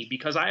me,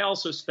 because I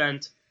also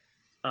spent,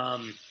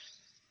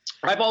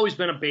 I've always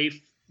been a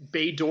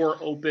bay door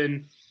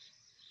open,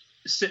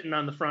 sitting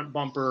on the front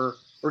bumper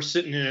or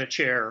sitting in a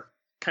chair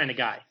kind of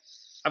guy.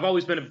 I've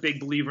always been a big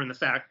believer in the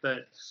fact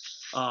that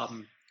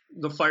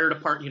the fire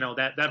department,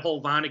 that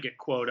whole Vonnegut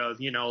quote of,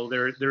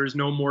 there is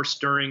no more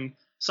stirring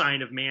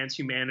sign of man's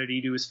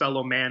humanity to his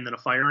fellow man than a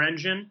fire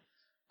engine.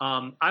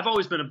 I've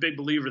always been a big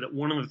believer that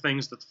one of the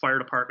things that the fire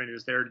department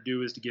is there to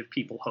do is to give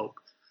people hope.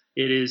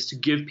 It is to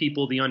give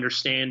people the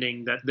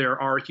understanding that there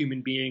are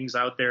human beings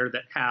out there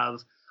that have,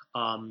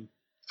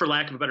 for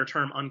lack of a better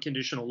term,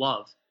 unconditional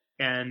love,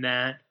 and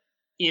that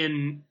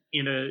in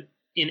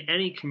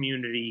any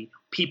community,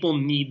 people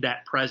need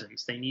that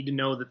presence. They need to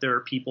know that there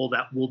are people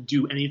that will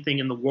do anything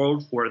in the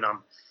world for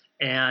them.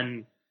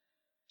 And,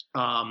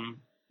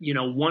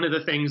 one of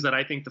the things that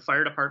I think the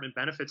fire department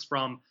benefits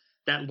from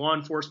that law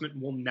enforcement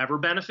will never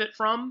benefit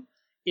from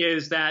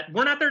is that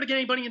we're not there to get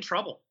anybody in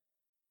trouble.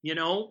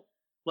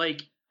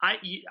 I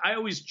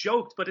always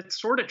joked, but it's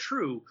sort of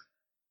true.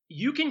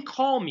 You can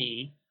call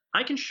me,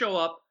 I can show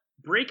up,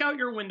 break out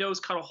your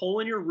windows, cut a hole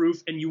in your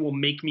roof, and you will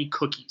make me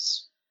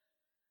cookies.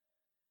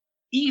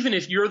 Even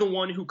if you're the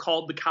one who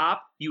called the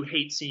cop, you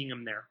hate seeing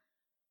them there.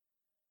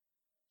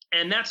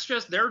 And that's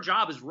just, their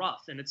job is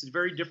rough and it's a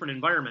very different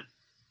environment.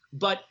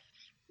 But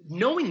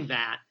knowing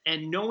that,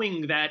 and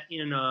knowing that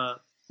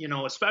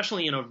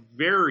especially in a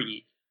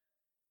very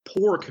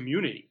poor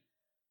community,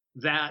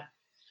 that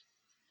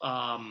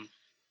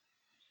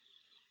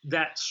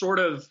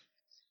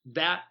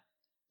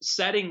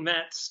setting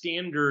that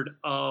standard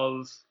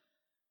of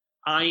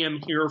I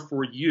am here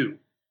for you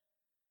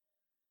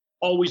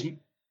always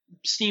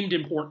seemed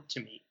important to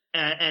me,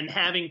 and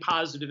having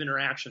positive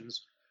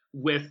interactions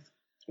with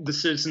the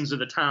citizens of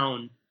the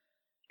town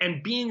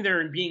and being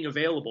there and being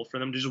available for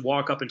them to just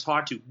walk up and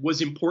talk to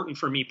was important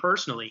for me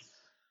personally.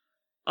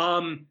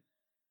 I'll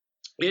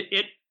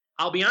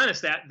be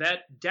honest,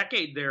 that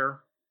decade there,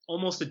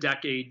 almost a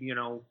decade,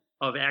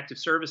 of active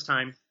service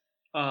time,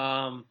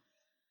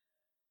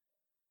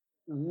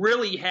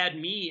 really had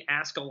me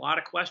ask a lot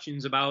of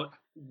questions about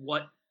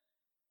what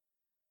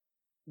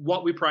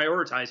we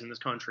prioritize in this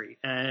country,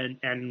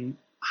 and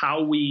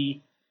how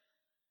we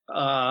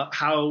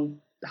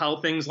how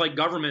things like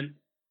government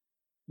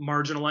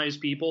marginalize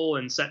people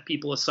and set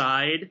people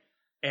aside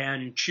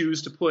and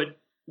choose to put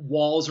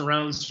walls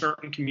around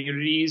certain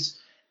communities,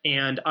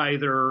 and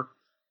either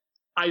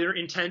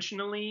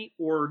intentionally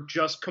or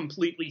just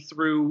completely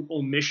through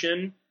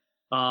omission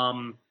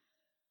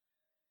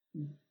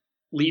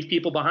leave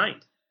people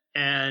behind.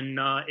 And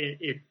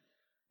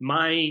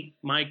my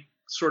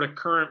sort of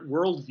current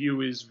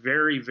worldview is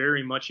very,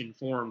 very much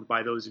informed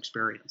by those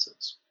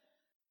experiences.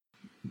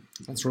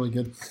 That's really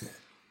good.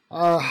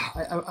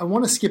 I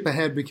want to skip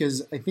ahead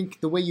because I think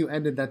the way you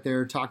ended that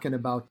there, talking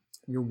about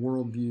your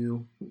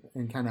worldview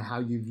and kind of how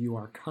you view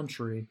our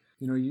country.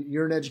 You know,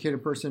 you're an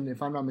educated person.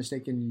 If I'm not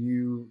mistaken,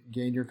 you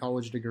gained your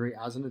college degree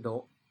as an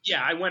adult.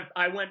 Yeah, I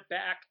went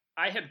back.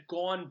 I had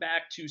gone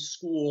back to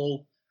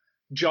school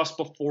just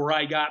before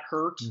I got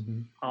hurt,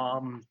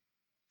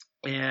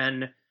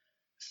 and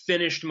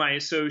finished my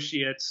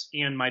associates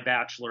and my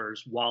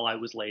bachelor's while I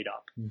was laid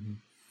up.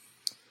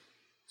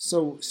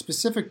 So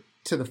specific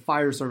to the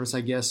fire service,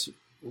 I guess,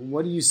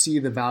 what do you see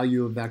the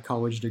value of that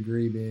college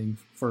degree being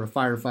for a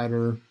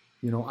firefighter,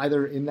 you know,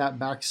 either in that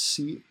back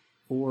seat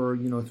or,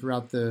 you know,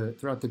 throughout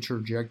the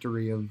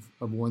trajectory of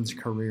one's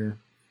career?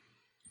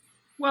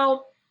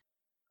 Well,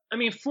 I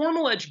mean,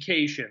 formal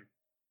education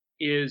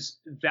is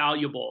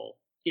valuable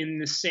in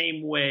the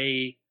same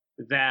way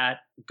that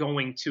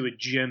going to a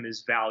gym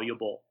is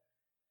valuable.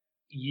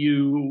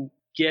 You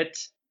get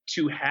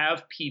to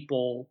have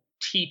people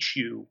teach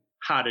you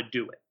how to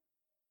do it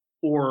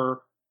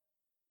or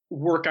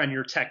work on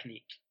your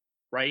technique,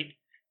 right?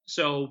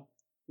 So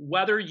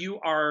whether you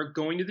are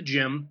going to the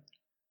gym,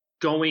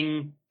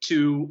 going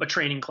to a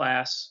training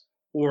class,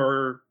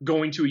 or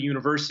going to a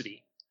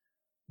university,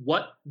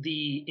 what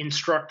the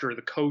instructor,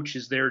 the coach,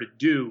 is there to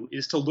do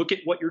is to look at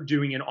what you're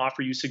doing and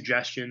offer you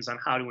suggestions on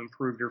how to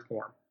improve your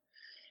form.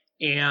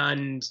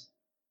 And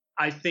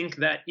I think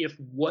that if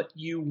what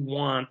you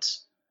want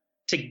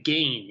to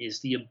gain is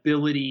the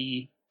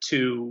ability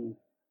to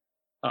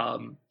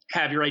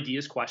have your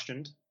ideas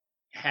questioned,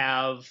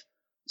 have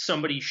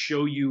somebody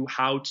show you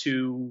how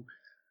to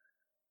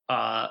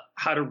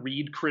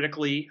read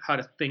critically, how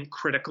to think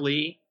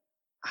critically,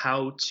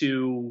 how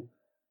to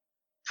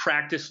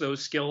practice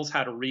those skills,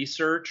 how to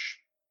research.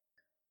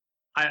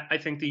 I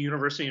think the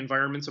university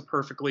environment's a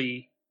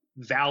perfectly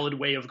valid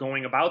way of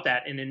going about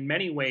that. And in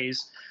many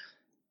ways,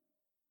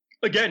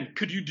 again,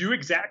 could you do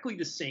exactly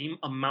the same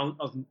amount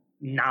of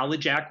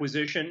knowledge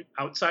acquisition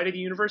outside of the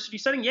university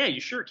setting? Yeah, you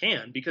sure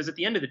can. Because at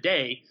the end of the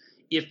day,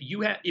 if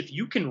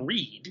you can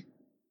read,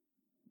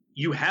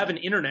 you have an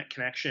internet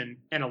connection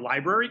and a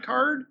library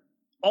card,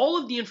 all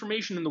of the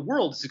information in the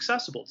world is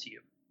accessible to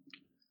you.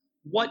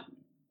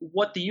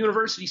 What the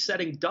university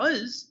setting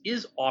does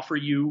is offer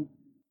you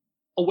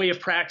a way of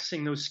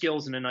practicing those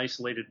skills in an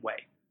isolated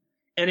way.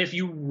 And if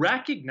you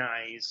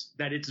recognize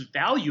that it's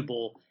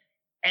valuable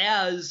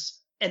as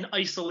an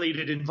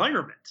isolated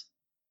environment,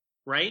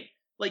 right?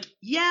 Like,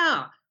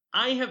 yeah,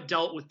 I have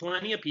dealt with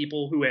plenty of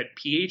people who had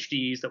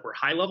PhDs that were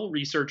high-level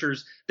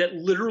researchers that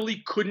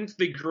literally couldn't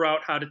figure out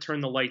how to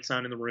turn the lights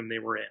on in the room they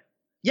were in.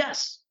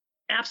 Yes,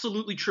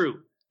 absolutely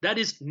true. That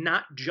is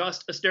not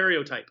just a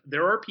stereotype.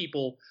 There are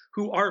people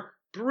who are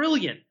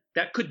brilliant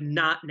that could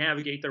not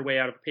navigate their way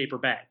out of a paper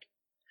bag.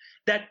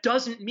 That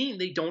doesn't mean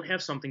they don't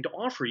have something to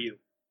offer you.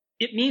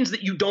 It means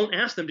that you don't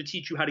ask them to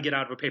teach you how to get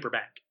out of a paper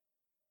bag.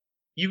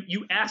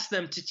 You ask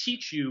them to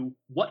teach you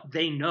what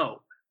they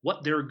know,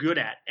 what they're good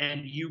at,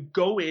 and you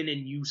go in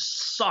and you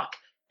suck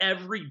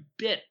every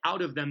bit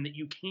out of them that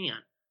you can.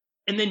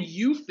 And then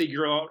you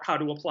figure out how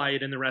to apply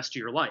it in the rest of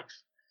your life.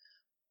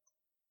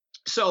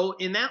 So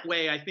in that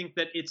way, I think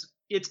that it's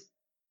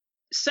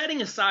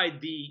setting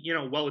aside the,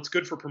 well, it's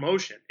good for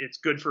promotion, it's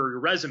good for your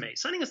resume,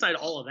 setting aside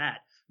all of that,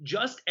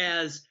 just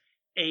as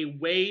a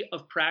way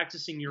of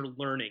practicing your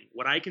learning.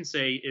 What I can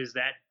say is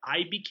that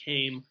I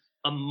became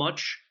a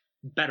much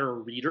better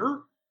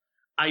reader.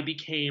 I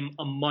became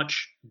a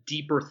much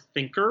deeper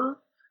thinker.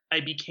 I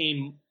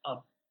became a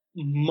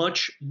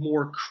much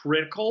more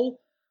critical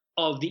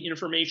of the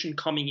information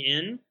coming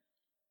in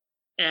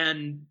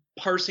and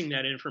parsing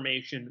that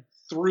information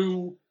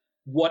through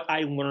what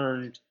I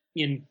learned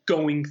in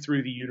going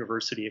through the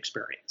university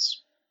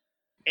experience.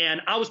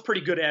 And I was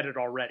pretty good at it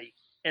already,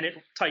 and it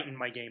tightened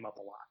my game up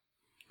a lot.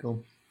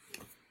 Cool.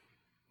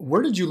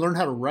 Where did you learn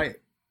how to write?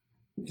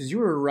 Because you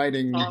were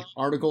writing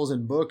articles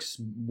and books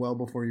well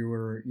before you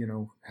were,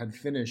 had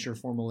finished your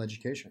formal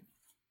education.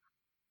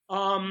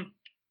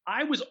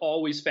 I was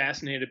always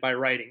fascinated by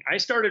writing. I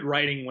started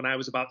writing when I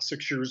was about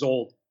 6 years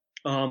old.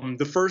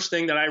 The first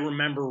thing that I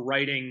remember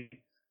writing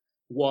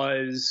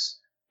was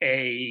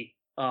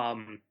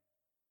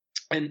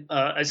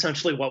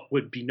essentially what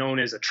would be known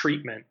as a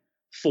treatment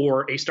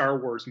for a Star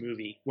Wars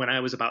movie when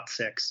I was about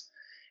 6.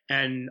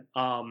 And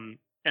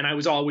I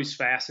was always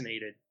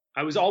fascinated.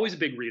 I was always a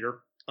big reader.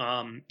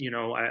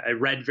 I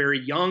read very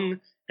young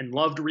and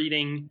loved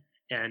reading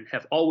and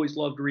have always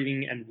loved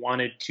reading and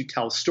wanted to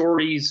tell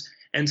stories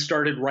and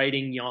started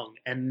writing young.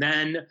 And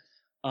then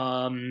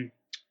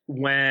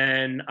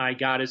when I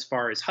got as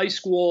far as high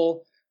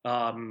school,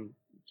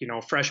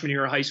 freshman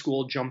year of high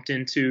school, jumped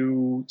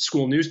into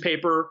school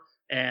newspaper,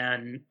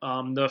 and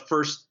the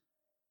first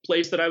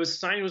place that I was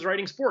assigned was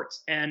writing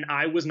sports. And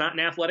I was not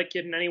an athletic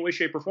kid in any way,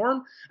 shape, or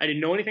form. I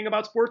didn't know anything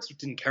about sports,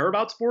 didn't care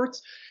about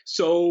sports.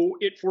 So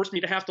it forced me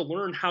to have to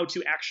learn how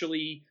to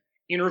actually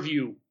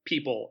interview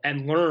people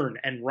and learn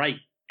and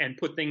write and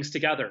put things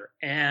together.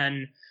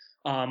 And,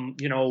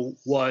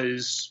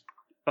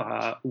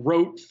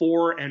 wrote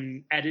for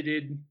and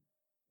edited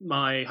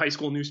my high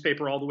school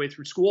newspaper all the way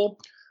through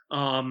school.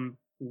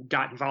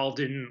 got involved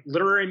in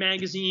literary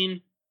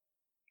magazine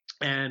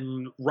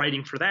and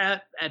writing for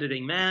that,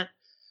 editing that.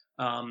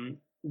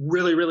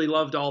 Really, really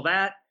loved all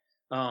that.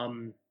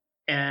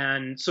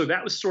 And so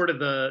that was sort of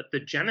the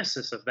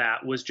genesis of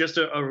that, was just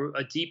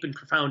a deep and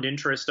profound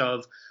interest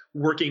of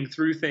working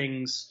through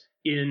things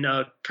in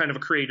a kind of a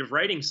creative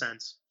writing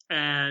sense.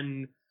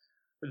 And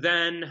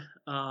then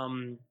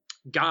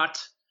got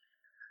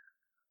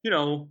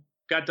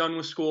done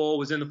with school,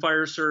 was in the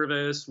fire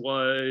service,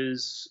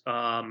 was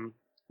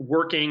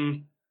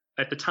working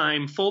at the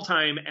time full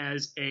time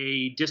as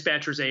a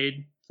dispatcher's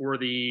aide for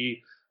the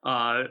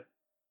fire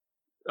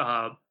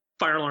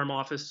alarm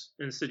office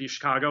in the city of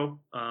Chicago,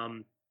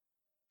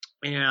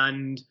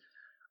 and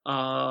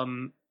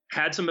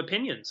had some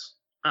opinions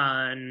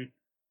on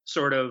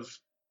sort of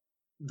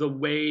the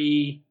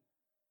way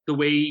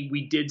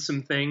we did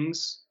some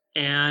things,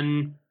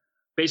 and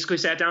basically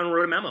sat down and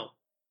wrote a memo.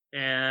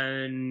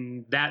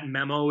 And that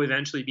memo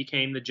eventually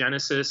became the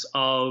genesis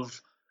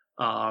of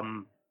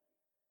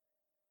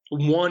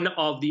one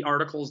of the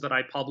articles that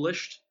I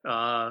published. It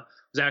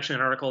was actually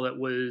an article that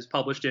was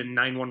published in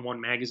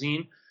 911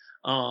 magazine,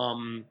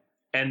 and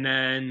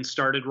then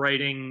started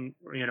writing,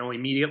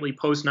 immediately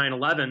post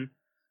 9/11,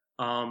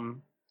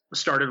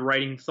 started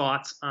writing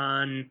thoughts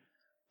on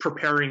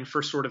preparing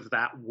for sort of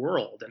that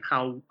world and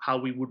how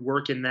we would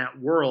work in that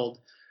world,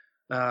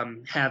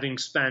 having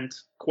spent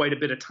quite a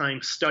bit of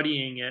time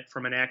studying it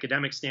from an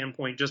academic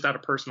standpoint, just out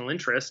of personal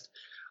interest,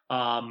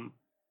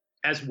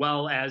 as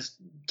well as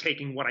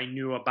taking what I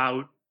knew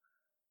about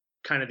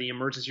kind of the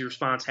emergency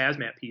response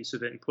hazmat piece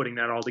of it and putting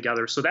that all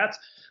together. So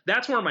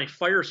that's where my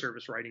fire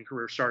service writing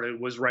career started,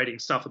 was writing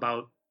stuff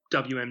about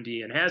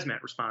WMD and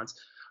hazmat response.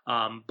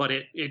 But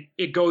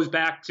it goes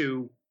back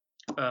to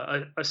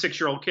a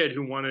 6-year-old kid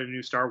who wanted a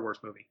new Star Wars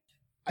movie.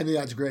 I think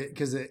that's great,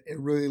 because it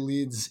really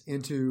leads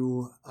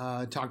into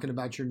talking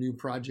about your new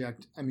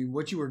project. I mean,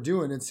 what you were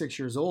doing at 6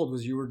 years old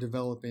was you were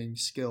developing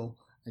skill,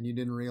 and you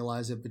didn't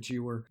realize it, but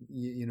you were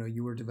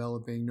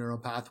developing neural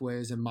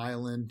pathways and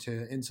myelin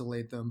to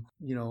insulate them,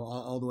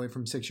 all the way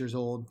from 6 years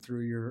old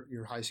through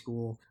your high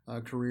school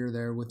career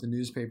there with the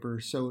newspaper.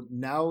 So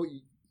now,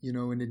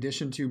 in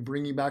addition to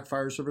bringing back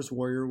Fire Service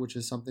Warrior, which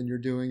is something you're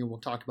doing and we'll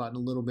talk about in a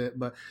little bit,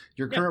 but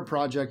your current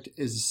project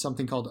is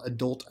something called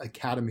Adult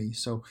Academy.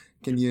 So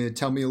can you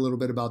tell me a little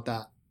bit about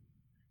that?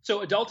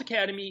 So Adult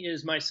Academy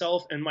is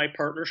myself and my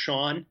partner,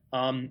 Sean.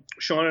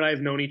 Sean and I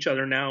have known each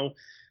other now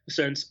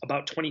since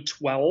about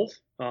 2012.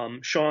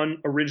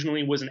 Sean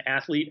originally was an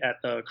athlete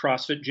at the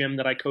CrossFit gym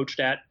that I coached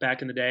at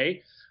back in the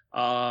day.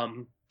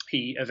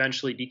 He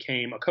eventually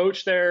became a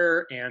coach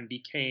there and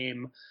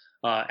became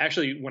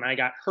actually, when I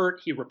got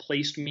hurt, he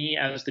replaced me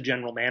as the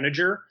general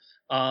manager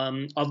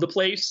of the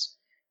place.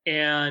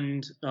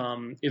 And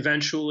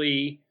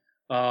eventually,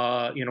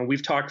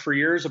 we've talked for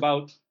years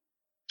about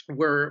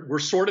we're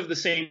sort of the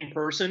same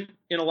person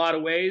in a lot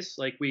of ways.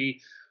 Like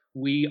we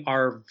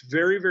are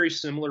very, very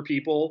similar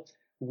people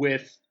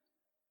with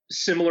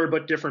similar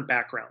but different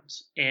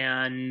backgrounds.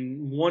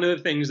 And one of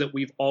the things that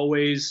we've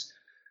always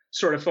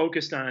sort of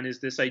focused on is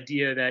this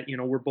idea that,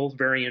 we're both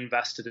very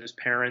invested as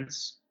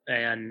parents,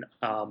 and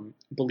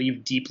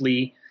believe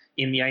deeply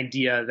in the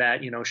idea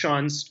that,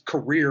 Sean's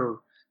career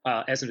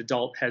as an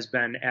adult has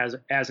been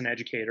as an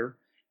educator.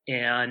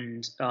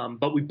 And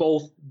but we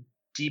both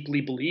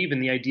deeply believe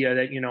in the idea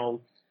that,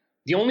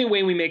 the only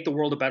way we make the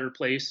world a better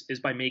place is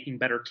by making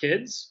better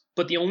kids.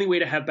 But the only way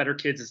to have better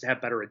kids is to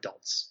have better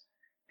adults.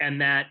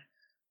 And that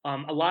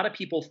a lot of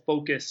people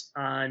focus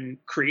on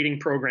creating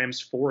programs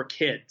for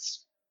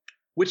kids,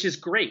 which is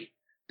great.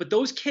 But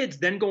those kids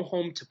then go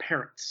home to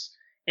parents,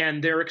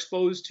 and they're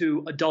exposed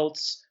to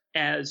adults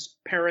as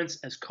parents,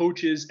 as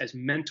coaches, as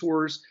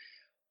mentors,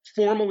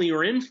 formally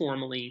or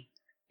informally.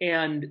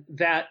 And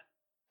that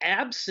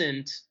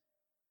absent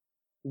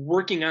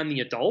working on the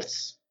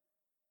adults,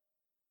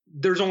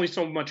 there's only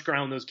so much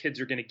ground those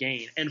kids are going to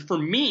gain. And for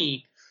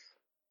me,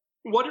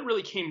 what it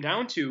really came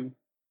down to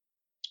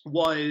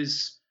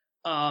was,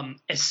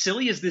 as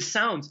silly as this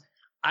sounds,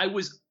 I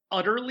was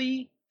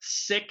utterly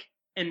sick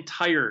and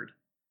tired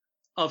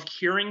of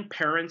hearing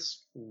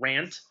parents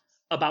rant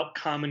about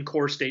Common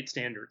Core state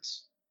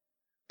standards.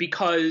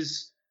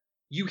 Because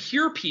you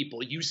hear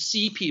people, you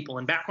see people,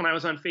 and back when I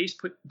was on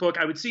Facebook,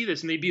 I would see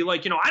this, and they'd be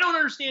like, I don't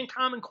understand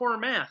Common Core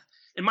math.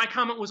 And my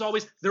comment was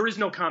always, there is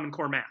no Common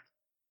Core math.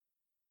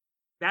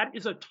 That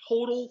is a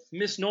total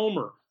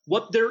misnomer.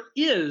 What there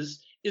is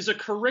a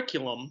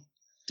curriculum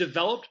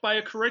developed by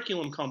a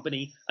curriculum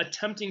company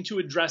attempting to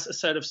address a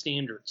set of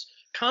standards.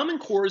 Common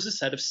Core is a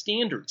set of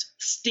standards.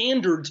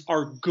 Standards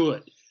are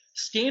good.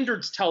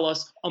 Standards tell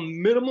us a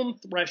minimum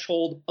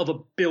threshold of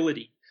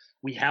ability.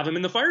 We have them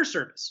in the fire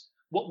service.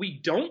 What we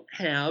don't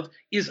have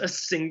is a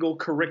single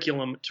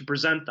curriculum to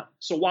present them.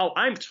 So while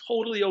I'm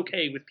totally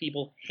okay with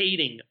people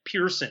hating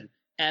Pearson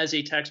as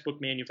a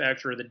textbook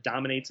manufacturer that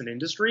dominates an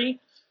industry,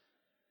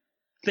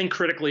 think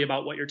critically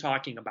about what you're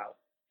talking about.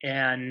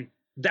 And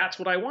that's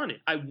what I wanted.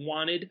 I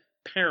wanted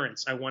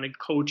parents, I wanted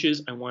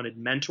coaches, I wanted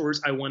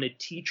mentors, I wanted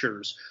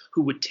teachers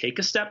who would take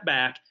a step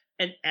back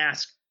and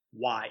ask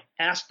Why?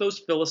 Ask those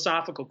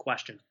philosophical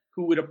questions.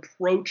 Who would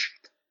approach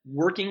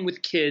working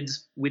with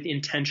kids with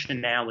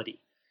intentionality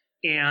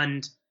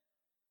and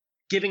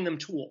giving them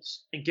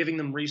tools and giving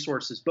them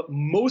resources. But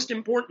most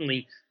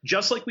importantly,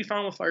 just like we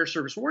found with Fire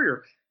Service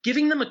Warrior,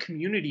 giving them a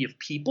community of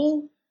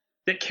people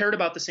that cared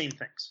about the same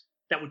things,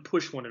 that would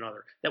push one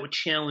another, that would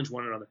challenge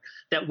one another,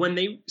 that when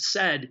they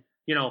said,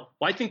 well,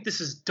 I think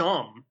this is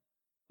dumb,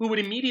 who would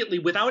immediately,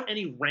 without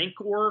any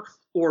rancor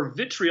or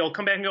vitriol,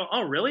 come back and go,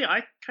 oh, really?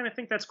 I kind of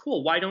think that's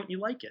cool. Why don't you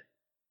like it?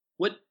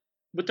 What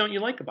don't you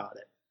like about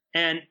it?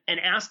 And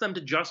ask them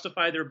to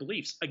justify their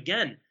beliefs.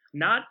 Again,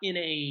 not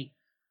in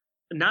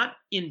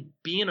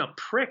being a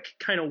prick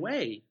kind of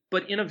way,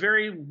 but in a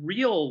very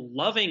real,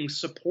 loving,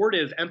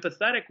 supportive,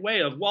 empathetic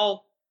way of,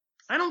 well,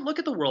 I don't look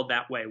at the world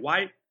that way.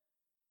 Why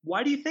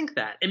do you think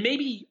that? And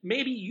maybe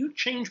you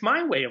change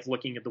my way of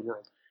looking at the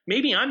world.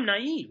 Maybe I'm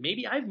naive.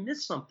 Maybe I've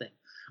missed something.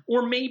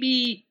 Or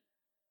maybe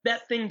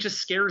that thing just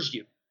scares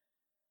you.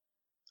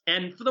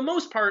 And for the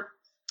most part,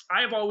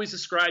 I have always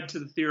ascribed to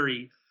the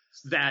theory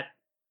that,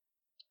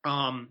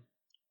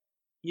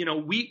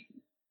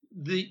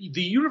 the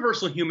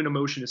universal human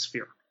emotion is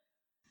fear.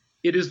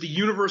 It is the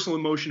universal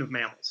emotion of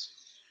mammals.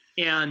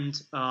 And,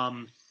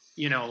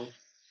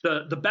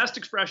 the best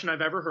expression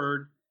I've ever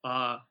heard,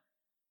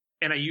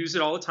 and I use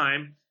it all the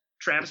time,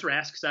 Travis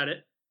Rask said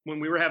it when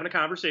we were having a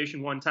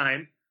conversation one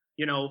time,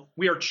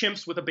 we are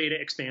chimps with a beta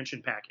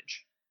expansion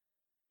package.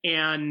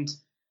 And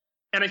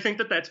I think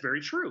that that's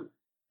very true.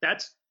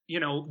 That's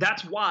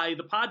why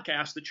the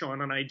podcast that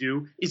Sean and I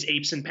do is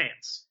Apes in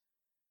Pants.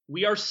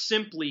 We are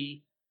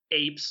simply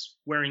apes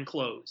wearing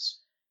clothes.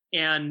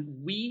 And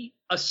we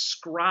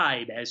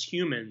ascribe as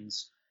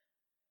humans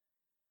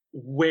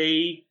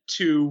way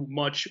too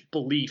much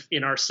belief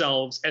in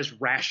ourselves as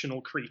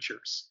rational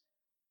creatures.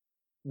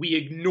 We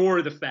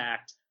ignore the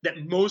fact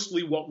that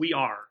mostly what we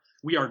are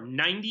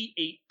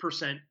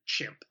 98%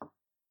 chimp.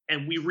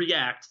 And we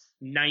react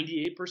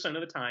 98%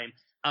 of the time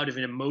out of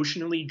an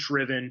emotionally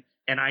driven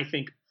and I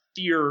think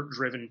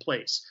fear-driven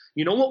place.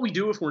 You know what we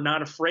do if we're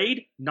not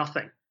afraid?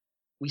 Nothing.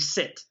 We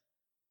sit.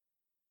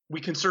 We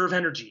conserve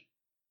energy.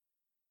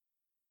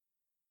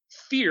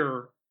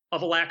 Fear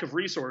of a lack of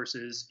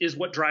resources is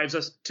what drives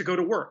us to go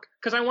to work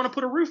because I want to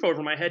put a roof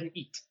over my head and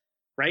eat,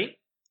 right?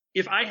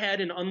 If I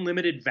had an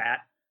unlimited vat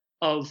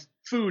of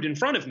food in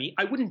front of me,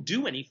 I wouldn't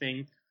do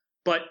anything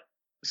but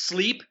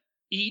sleep,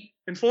 eat,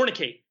 and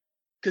fornicate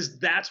because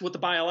that's what the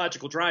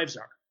biological drives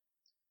are.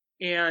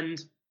 And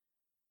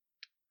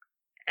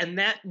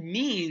that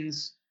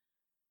means,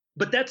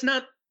 but that's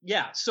not,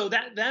 so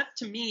that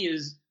to me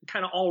is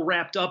kind of all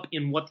wrapped up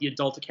in what the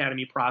Adult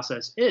Academy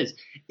process is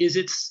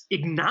it's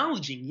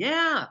acknowledging,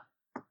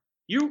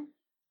 you're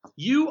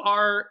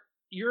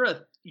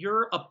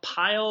a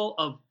pile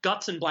of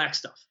guts and black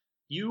stuff.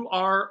 You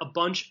are a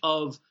bunch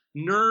of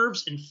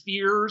nerves and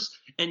fears,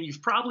 and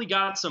you've probably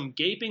got some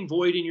gaping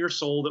void in your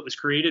soul that was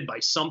created by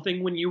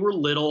something when you were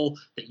little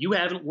that you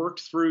haven't worked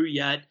through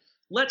yet.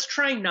 Let's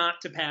try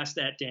not to pass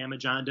that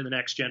damage on to the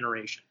next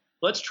generation.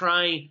 Let's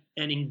try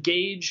and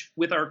engage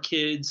with our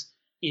kids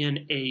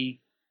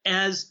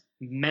as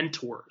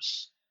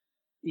mentors.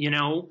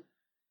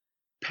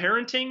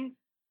 Parenting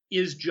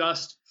is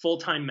just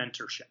full-time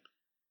mentorship.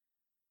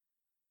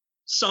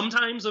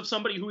 Sometimes of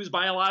somebody who is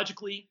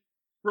biologically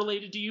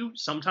related to you,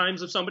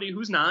 sometimes of somebody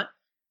who's not,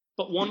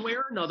 but one way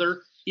or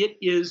another, it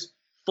is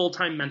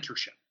full-time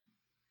mentorship.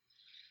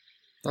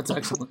 That's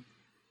excellent.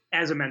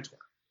 As a mentor.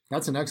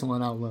 That's an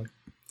excellent outlook.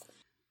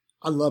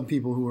 I love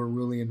people who are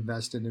really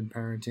invested in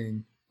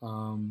parenting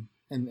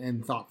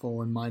and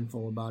thoughtful and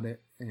mindful about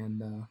it.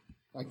 And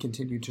I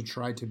continue to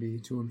try to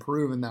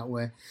improve in that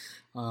way.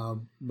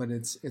 But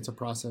it's a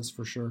process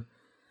for sure.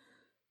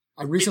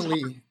 It's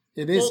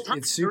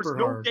super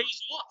hard. There's no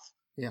days off.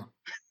 Yeah.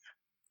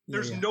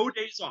 There's no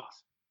days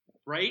off,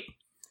 right?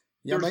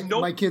 Yeah,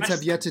 my kids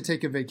have yet to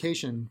take a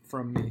vacation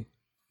from me.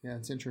 Yeah,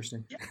 it's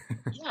interesting.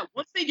 Yeah,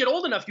 once they get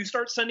old enough, you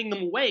start sending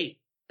them away.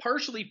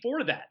 Partially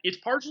for that. It's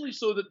partially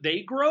so that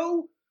they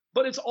grow,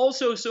 but it's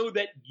also so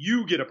that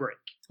you get a break.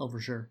 Oh, for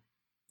sure.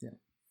 Yeah.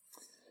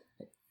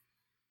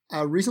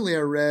 Recently, I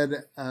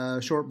read a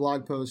short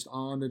blog post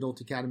on Adult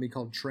Academy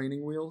called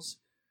Training Wheels.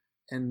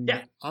 And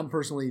I'm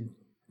personally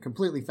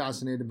completely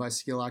fascinated by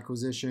skill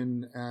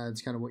acquisition.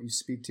 It's kind of what you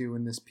speak to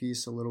in this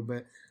piece a little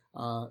bit.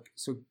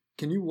 So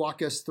can you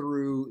walk us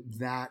through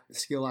that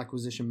skill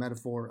acquisition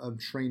metaphor of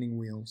training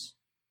wheels?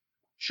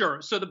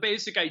 Sure. So the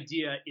basic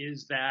idea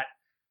is that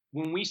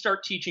when we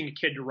start teaching a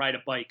kid to ride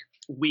a bike,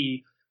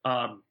 we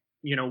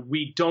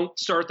don't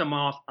start them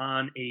off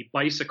on a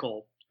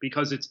bicycle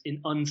because it's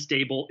an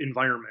unstable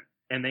environment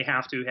and they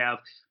have to have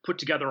put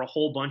together a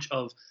whole bunch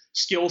of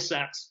skill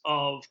sets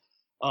of,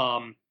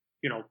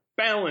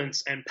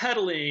 balance and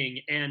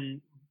pedaling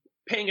and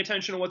paying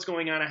attention to what's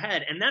going on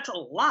ahead. And that's a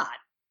lot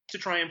to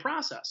try and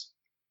process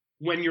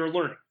when you're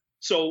learning.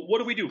 So what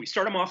do? We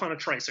start them off on a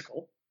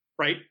tricycle,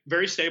 right?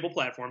 Very stable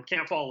platform,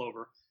 can't fall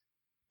over.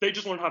 They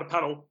just learn how to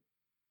pedal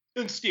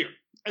and steer.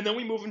 And then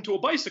we move them to a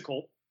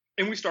bicycle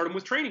and we start them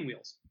with training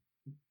wheels,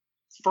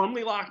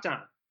 firmly locked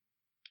on.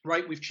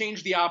 right? We've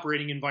changed the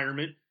operating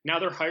environment. Now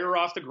they're higher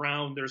off the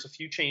ground. There's a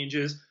few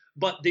changes,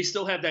 but they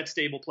still have that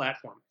stable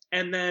platform.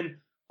 And then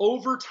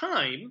over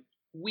time,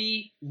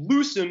 we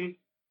loosen,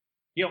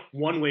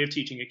 one way of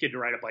teaching a kid to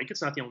ride a bike.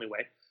 It's not the only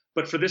way.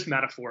 But for this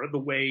metaphor, the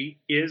way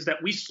is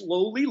that we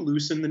slowly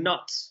loosen the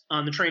nuts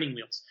on the training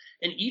wheels.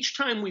 And each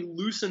time we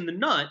loosen the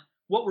nut,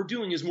 what we're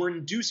doing is we're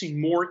inducing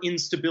more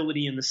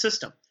instability in the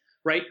system,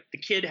 right? The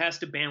kid has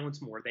to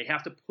balance more. They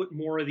have to put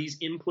more of these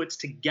inputs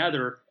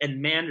together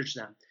and manage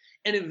them.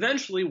 And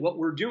eventually what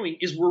we're doing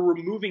is we're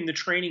removing the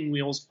training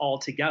wheels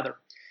altogether.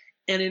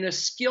 And in a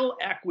skill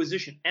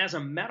acquisition, as a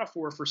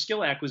metaphor for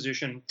skill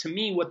acquisition, to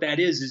me what that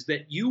is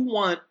that you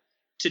want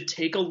to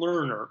take a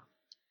learner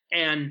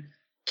and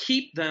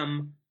keep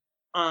them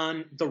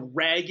on the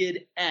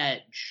ragged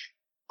edge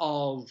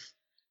of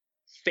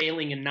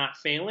failing and not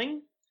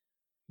failing,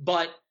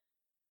 but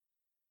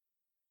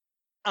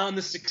on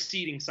the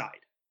succeeding side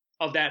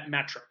of that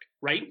metric,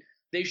 right?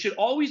 They should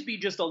always be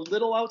just a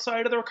little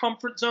outside of their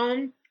comfort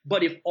zone,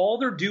 but if all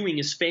they're doing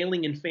is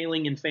failing and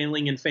failing and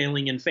failing and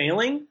failing and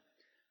failing,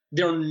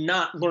 they're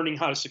not learning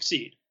how to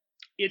succeed.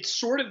 It's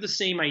sort of the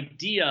same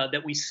idea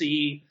that we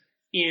see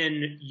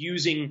in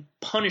using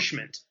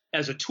punishment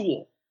as a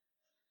tool.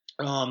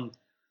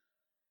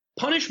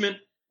 Punishment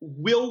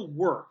will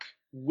work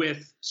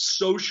with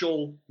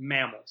social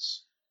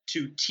mammals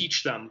to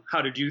teach them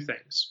how to do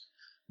things.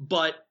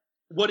 But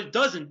what it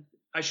doesn't,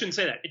 I shouldn't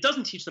say that, it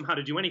doesn't teach them how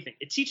to do anything.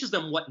 It teaches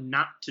them what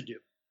not to do.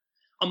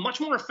 A much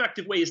more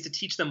effective way is to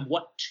teach them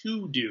what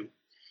to do.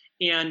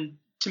 And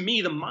to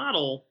me, the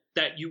model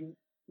that you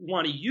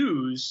want to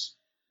use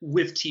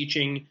with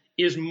teaching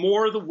is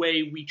more the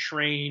way we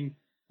train.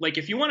 Like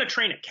if you want to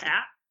train a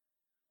cat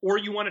or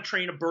you want to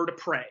train a bird of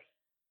prey,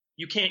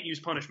 you can't use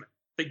punishment.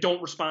 They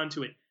don't respond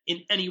to it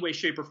in any way,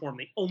 shape, or form.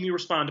 They only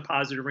respond to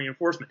positive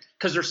reinforcement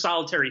because they're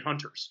solitary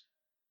hunters.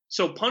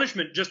 So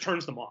punishment just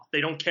turns them off.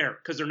 They don't care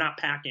because they're not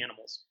pack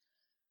animals.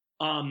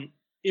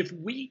 If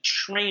we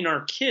train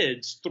our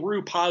kids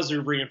through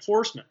positive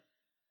reinforcement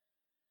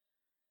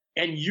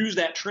and use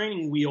that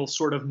training wheel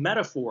sort of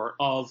metaphor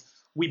of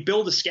we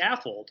build a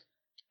scaffold,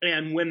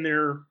 and when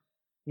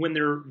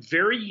they're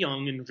very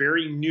young and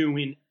very new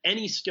in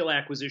any skill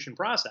acquisition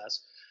process,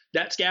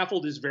 that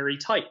scaffold is very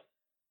tight.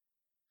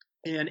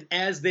 And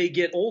as they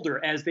get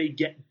older, as they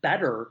get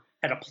better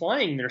at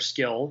applying their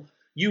skill,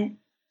 you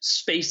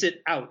space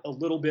it out a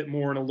little bit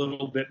more and a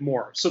little bit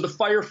more. So the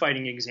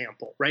firefighting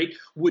example, right,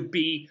 would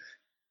be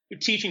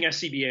teaching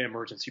SCBA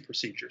emergency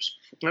procedures.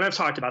 And I've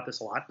talked about this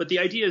a lot, but the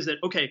idea is that,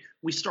 okay,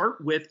 we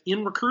start with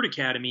in Recruit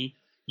Academy,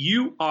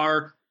 you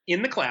are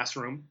in the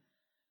classroom,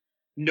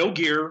 no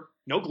gear,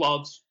 no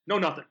gloves, no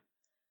nothing.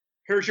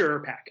 Here's your air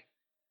pack.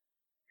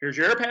 Here's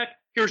your air pack.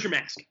 Here's your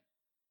mask.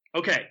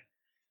 Okay,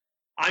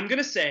 I'm going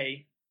to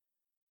say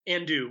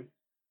and do.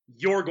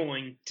 You're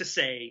going to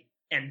say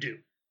and do.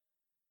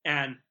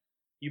 And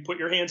you put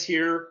your hands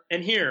here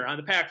and here on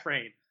the pack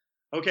frame.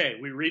 Okay,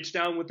 we reach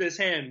down with this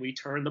hand. We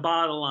turn the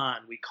bottle on.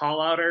 We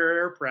call out our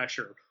air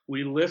pressure.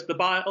 We lift the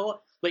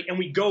bottle, and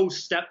we go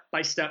step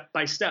by step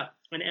by step.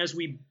 And as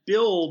we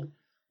build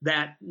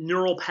that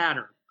neural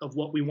pattern of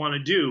what we want to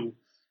do,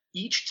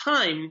 each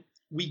time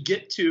we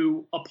get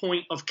to a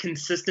point of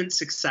consistent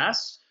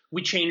success,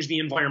 we change the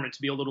environment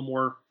to be a little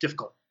more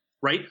difficult,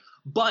 right?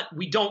 But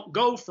we don't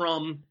go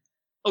from,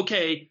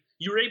 okay,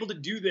 you're able to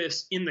do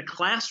this in the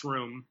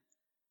classroom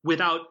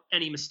without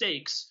any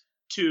mistakes,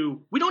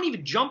 to we don't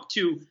even jump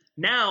to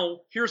now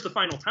here's the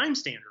final time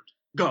standard,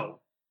 go.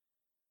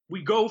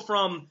 We go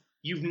from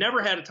you've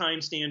never had a time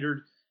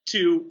standard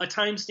to a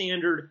time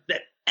standard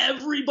that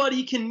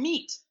everybody can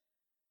meet.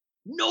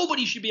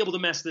 Nobody should be able to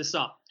mess this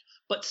up.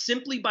 But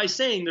simply by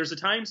saying there's a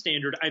time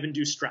standard, I've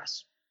induced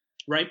stress,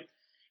 right?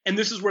 And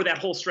this is where that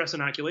whole stress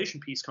inoculation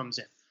piece comes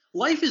in.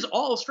 Life is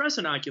all stress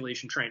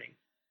inoculation training,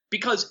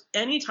 because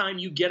anytime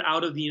you get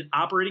out of the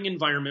operating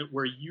environment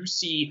where you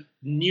see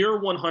near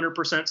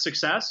 100%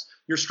 success,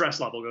 your stress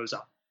level goes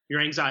up, your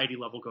anxiety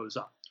level goes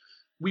up.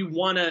 We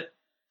want to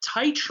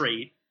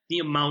titrate the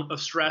amount of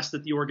stress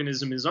that the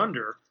organism is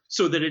under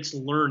so that it's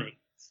learning.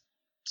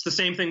 It's the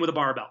same thing with a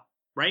barbell,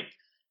 right?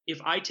 If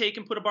I take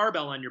and put a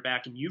barbell on your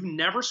back and you've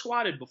never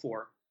squatted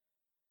before,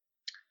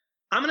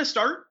 I'm going to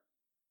start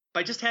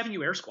by just having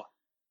you air squat.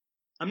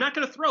 I'm not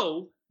going to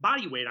throw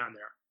body weight on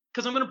there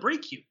because I'm going to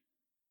break you.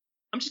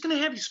 I'm just going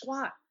to have you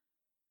squat.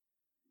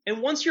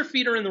 And once your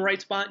feet are in the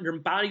right spot and your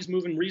body's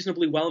moving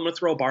reasonably well, I'm going to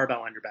throw a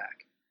barbell on your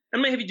back.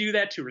 I'm going to have you do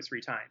that 2 or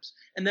 3 times.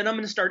 And then I'm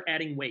going to start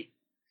adding weight.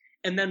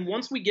 And then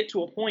once we get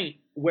to a point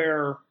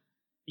where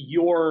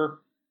you're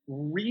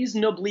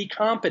reasonably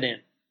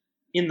competent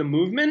in the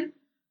movement,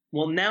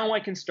 well, now I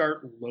can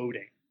start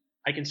loading.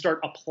 I can start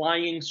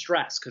applying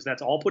stress, because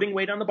that's all putting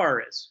weight on the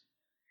bar is.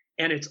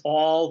 And it's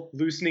all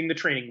loosening the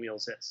training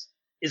wheels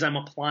is I'm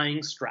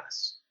applying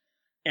stress.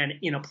 And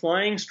in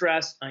applying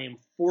stress, I am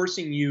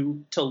forcing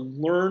you to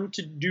learn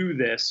to do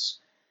this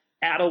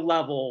at a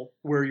level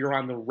where you're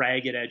on the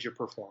ragged edge of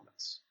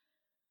performance.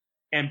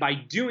 And by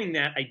doing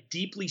that, I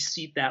deeply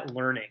seat that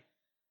learning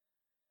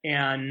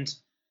and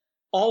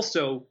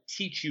also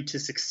teach you to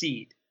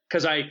succeed.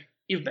 because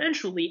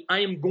eventually I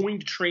am going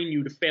to train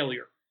you to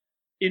failure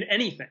in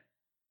anything,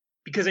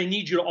 because I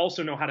need you to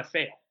also know how to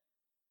fail.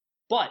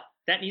 But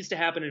that needs to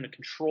happen in a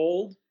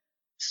controlled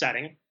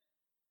setting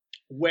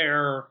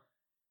where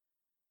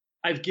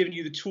I've given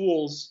you the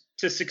tools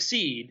to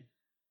succeed,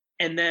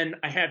 and then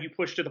I have you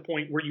pushed to the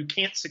point where you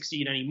can't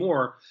succeed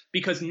anymore,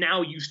 because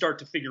now you start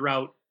to figure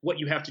out what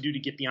you have to do to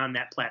get beyond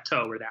that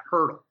plateau or that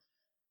hurdle.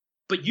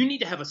 But you need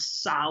to have a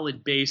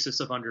solid basis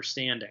of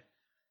understanding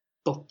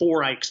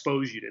before I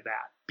expose you to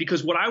that.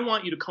 Because what I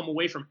want you to come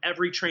away from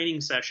every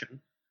training session,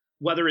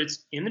 whether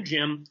it's in the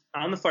gym,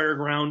 on the fire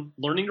ground,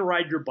 learning to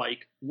ride your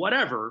bike,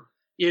 whatever,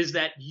 is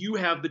that you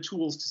have the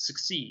tools to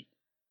succeed.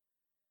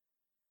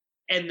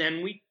 And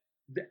then we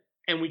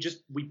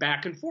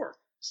back and forth.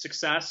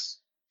 Success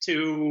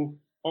to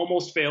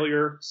almost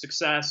failure,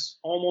 success,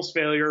 almost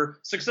failure,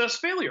 success,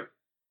 failure.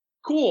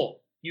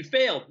 Cool. You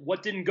failed.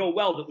 What didn't go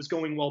well that was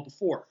going well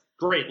before?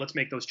 Great. Let's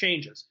make those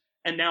changes.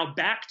 And now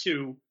back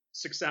to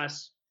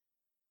success,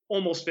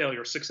 almost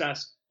failure,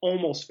 success,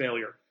 almost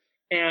failure.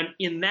 And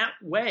in that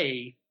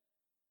way,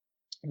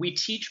 we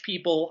teach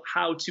people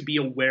how to be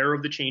aware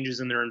of the changes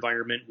in their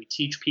environment. We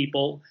teach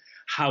people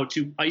how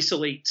to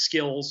isolate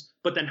skills,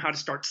 but then how to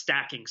start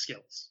stacking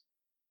skills,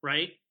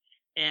 right?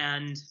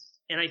 And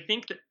I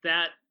think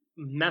that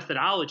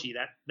methodology,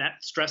 that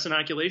stress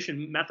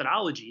inoculation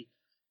methodology,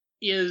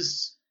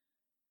 is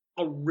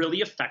a really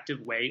effective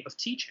way of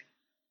teaching.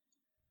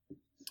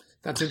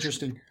 That's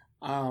interesting.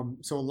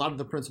 So a lot of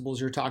the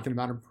principles you're talking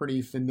about I'm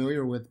pretty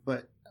familiar with,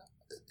 but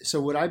so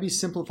would I be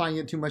simplifying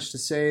it too much to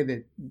say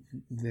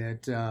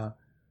that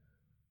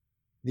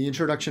the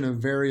introduction of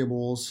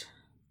variables?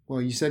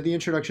 Well, you said the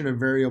introduction of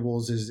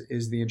variables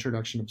is the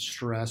introduction of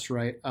stress,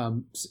 right?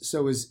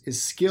 So is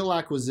skill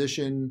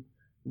acquisition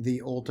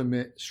the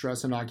ultimate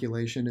stress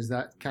inoculation? Is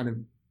that kind of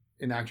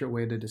an accurate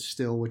way to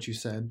distill what you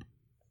said?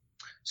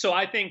 So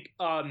I think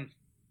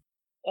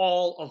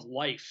all of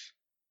life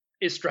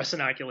is stress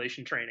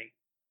inoculation training.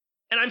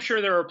 And I'm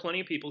sure there are plenty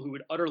of people who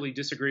would utterly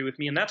disagree with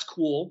me, and that's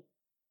cool.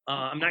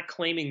 I'm not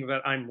claiming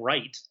that I'm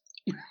right.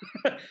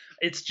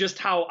 It's just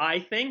how I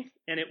think,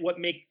 and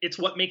it's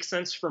what makes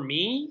sense for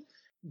me.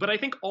 But I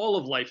think all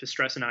of life is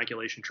stress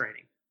inoculation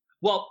training.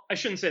 Well, I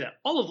shouldn't say that.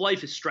 All of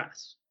life is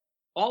stress.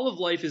 All of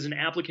life is an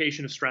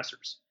application of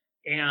stressors.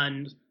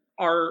 And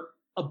our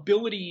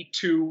ability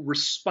to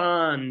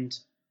respond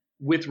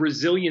with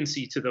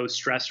resiliency to those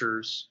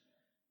stressors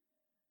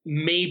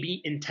may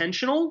be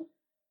intentional,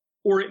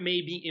 or it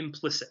may be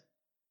implicit.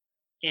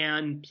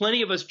 And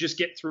plenty of us just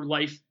get through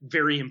life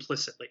very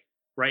implicitly,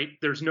 right?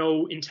 There's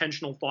no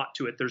intentional thought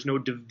to it. There's no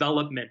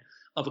development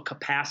of a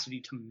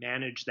capacity to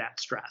manage that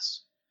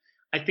stress.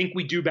 I think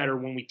we do better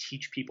when we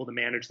teach people to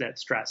manage that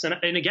stress.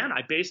 And again,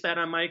 I base that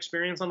on my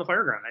experience on the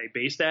fire ground. I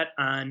base that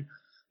on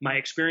my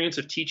experience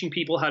of teaching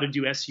people how to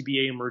do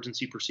SCBA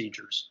emergency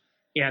procedures.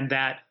 And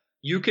that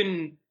you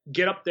can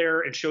get up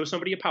there and show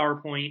somebody a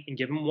PowerPoint and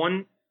give them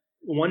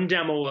one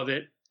demo of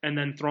it, and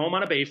then throw them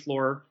on a bay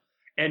floor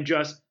and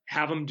just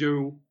have them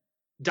do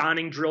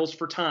donning drills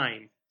for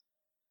time.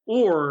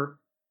 Or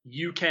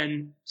you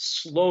can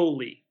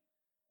slowly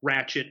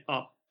ratchet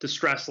up the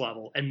stress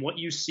level. And what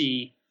you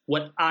see,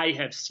 what I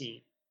have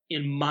seen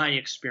in my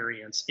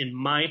experience, in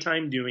my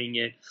time doing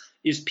it,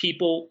 is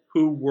people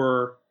who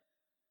were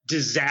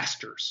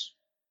disasters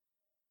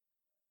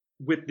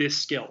with this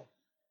skill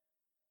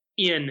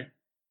in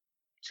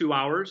 2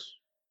 hours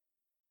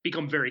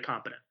become very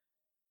competent.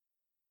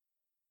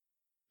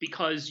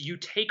 Because you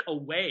take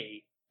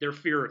away their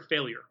fear of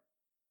failure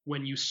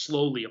when you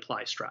slowly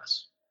apply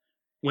stress.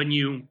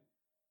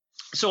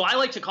 So I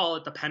like to call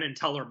it the Penn and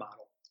Teller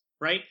model,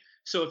 right?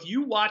 So if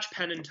you watch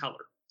Penn and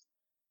Teller,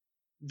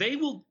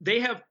 they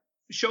have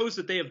shows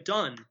that they have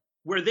done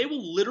where they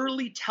will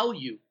literally tell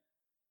you,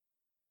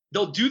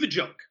 they'll do the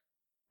joke,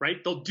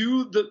 right? They'll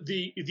do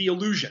the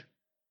illusion.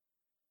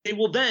 They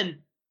will then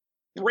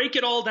break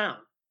it all down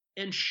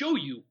and show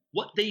you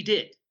what they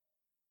did,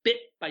 bit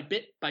by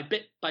bit by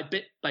bit by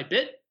bit by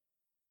bit.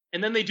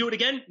 And then they do it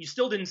again. You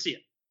still didn't see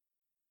it,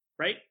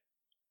 right?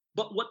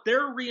 But what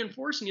they're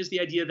reinforcing is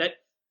the idea that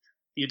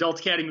the Adult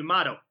Academy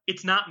motto,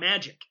 it's not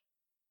magic.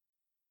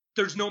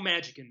 There's no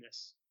magic in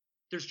this.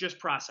 There's just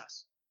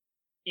process.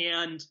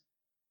 And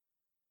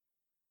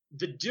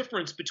the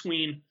difference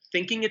between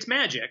thinking it's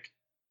magic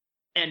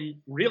and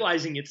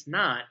realizing it's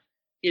not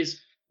is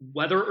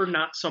whether or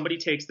not somebody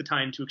takes the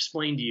time to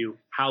explain to you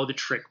how the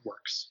trick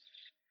works.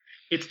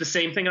 It's the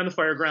same thing on the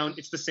fire ground.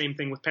 It's the same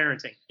thing with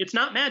parenting. It's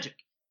not magic.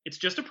 It's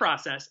just a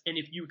process. And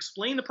if you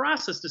explain the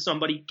process to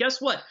somebody,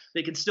 guess what?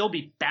 They can still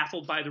be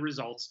baffled by the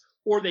results,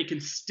 or they can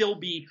still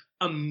be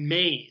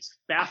amazed.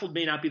 Baffled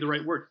may not be the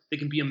right word. They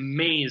can be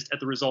amazed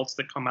at the results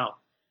that come out.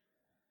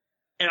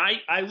 And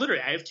I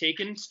have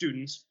taken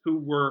students who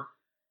were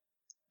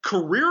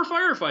career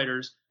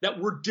firefighters that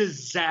were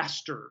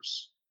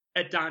disasters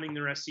at donning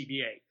their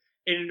SCBA.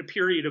 And in a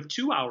period of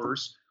 2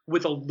 hours,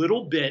 with a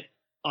little bit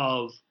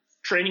of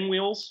training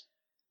wheels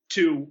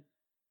to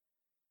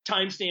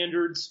time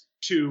standards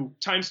to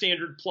time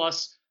standard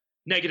plus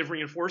negative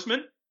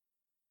reinforcement,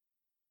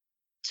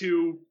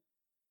 to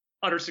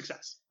utter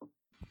success.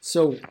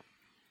 So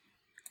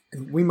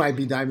we might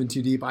be diving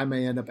too deep. I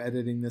may end up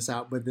editing this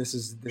out, but this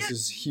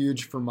is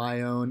huge for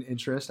my own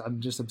interest. I'm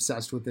just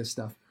obsessed with this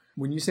stuff.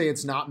 When you say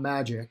it's not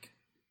magic,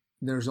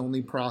 there's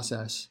only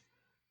process.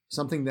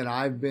 Something that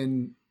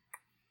I'm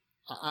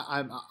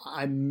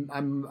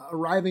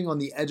arriving on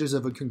the edges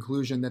of a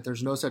conclusion that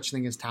there's no such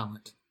thing as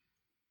talent.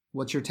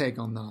 What's your take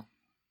on that?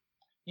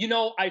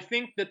 I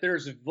think that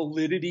there's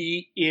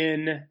validity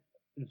in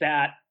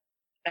that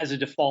as a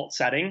default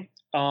setting.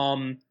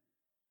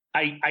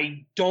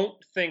 I don't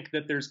think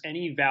that there's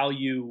any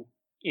value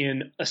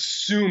in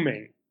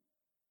assuming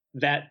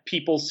that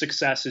people's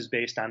success is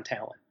based on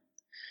talent.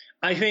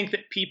 I think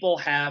that people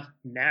have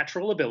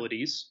natural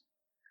abilities.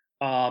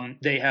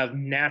 They have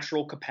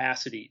natural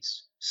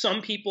capacities.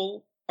 Some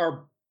people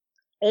are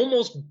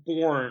almost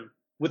born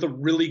with a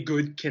really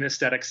good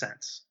kinesthetic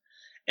sense.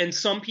 And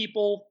some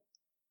people,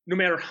 no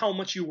matter how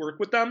much you work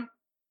with them,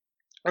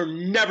 are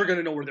never going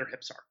to know where their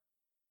hips are.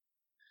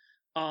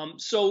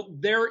 So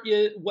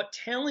what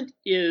talent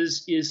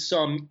is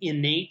some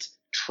innate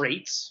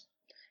traits,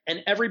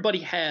 and everybody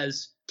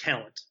has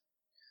talent.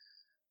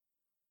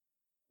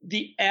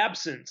 The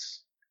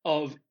absence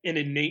of an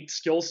innate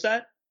skill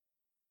set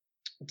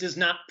does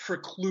not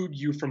preclude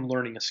you from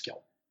learning a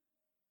skill.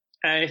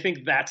 And I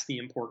think that's the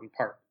important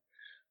part.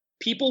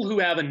 People who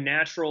have a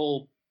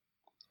natural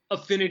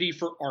affinity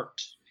for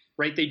art,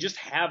 right? They just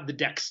have the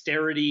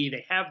dexterity,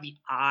 they have the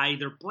eye,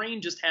 their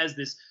brain just has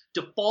this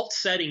default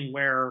setting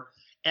where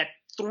at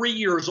 3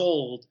 years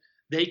old,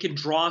 they can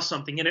draw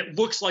something and it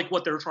looks like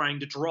what they're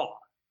trying to draw.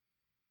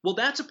 Well,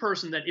 that's a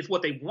person that if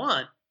what they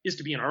want is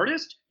to be an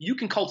artist, you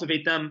can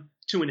cultivate them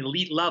to an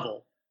elite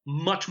level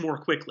much more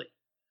quickly.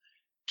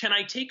 Can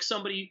I take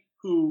somebody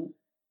who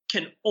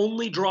can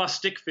only draw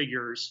stick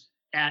figures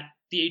at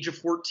the age of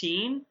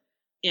 14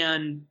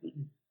 and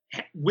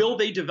will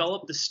they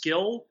develop the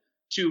skill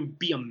to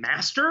be a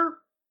master?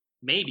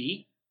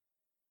 Maybe.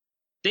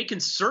 They can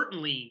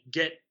certainly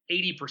get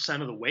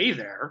 80% of the way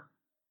there,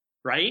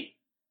 right?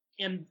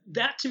 And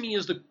that to me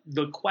is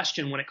the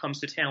question when it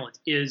comes to talent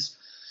is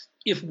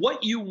if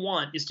what you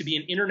want is to be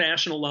an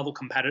international level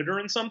competitor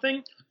in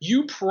something,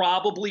 you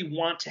probably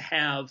want to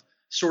have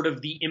sort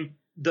of the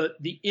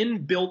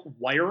inbuilt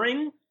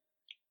wiring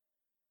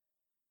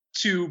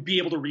to be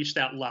able to reach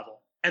that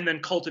level and then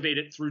cultivate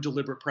it through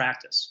deliberate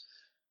practice.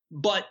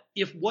 But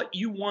if what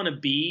you want to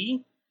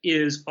be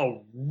is a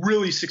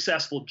really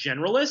successful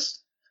generalist,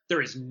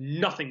 there is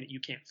nothing that you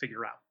can't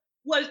figure out.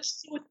 Well,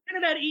 it's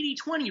kind of that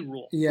 80-20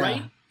 rule,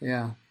 right?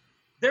 Yeah.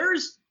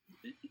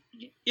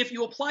 If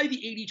you apply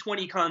the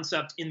 80-20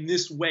 concept in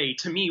this way,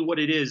 to me, what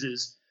it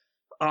is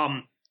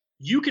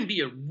you can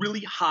be a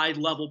really high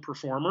level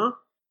performer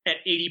at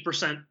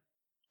 80%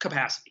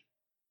 capacity,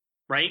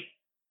 right?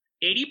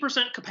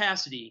 80%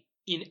 capacity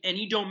in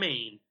any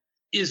domain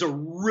is a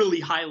really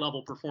high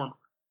level performer.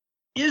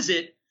 Is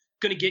it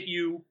going to get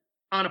you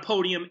on a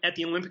podium at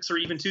the Olympics or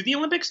even to the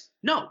Olympics?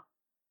 No.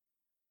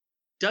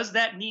 Does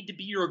that need to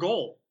be your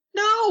goal?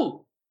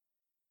 No.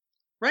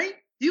 Right?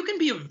 You can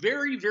be a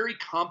very, very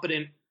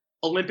competent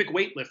Olympic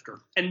weightlifter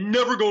and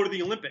never go to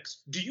the Olympics.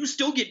 Do you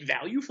still get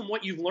value from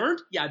what you've learned?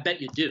 Yeah, I bet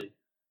you do.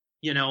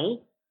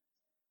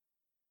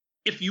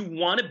 If you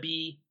want to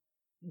be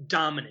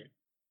dominant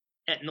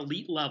at an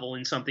elite level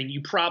in something,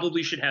 you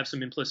probably should have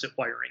some implicit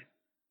wiring.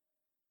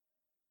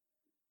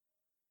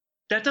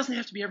 That doesn't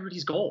have to be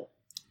everybody's goal.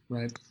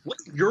 Right. What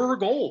are your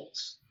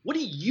goals? What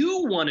do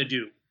you want to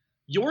do?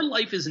 Your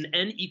life is an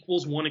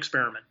N=1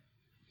 experiment.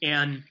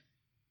 And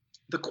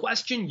the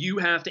question you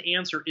have to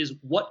answer is,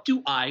 what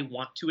do I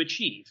want to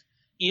achieve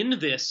in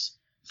this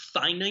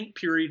finite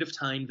period of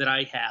time that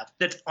I have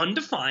that's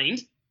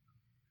undefined?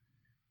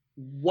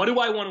 What do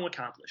I want to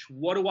accomplish?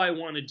 What do I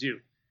want to do?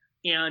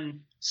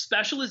 And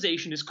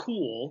specialization is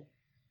cool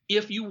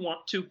if you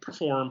want to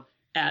perform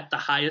at the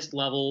highest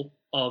level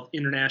of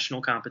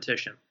international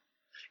competition.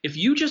 If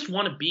you just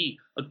want to be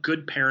a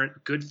good parent, a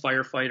good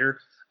firefighter,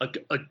 a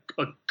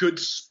good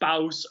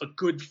spouse, a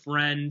good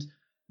friend,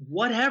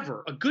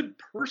 whatever, a good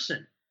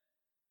person,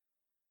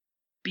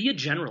 be a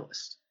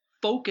generalist.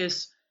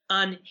 Focus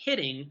on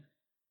hitting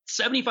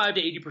 75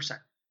 to 80%.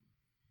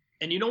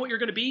 And you know what you're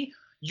going to be?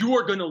 You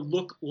are going to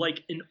look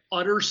like an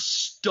utter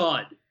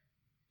stud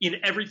in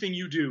everything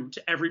you do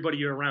to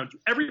everybody around you.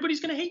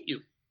 Everybody's going to hate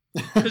you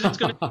because it's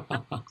going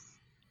to.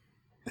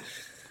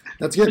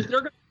 That's good.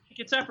 They're going to think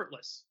it's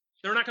effortless.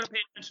 They're not going to pay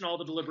attention to all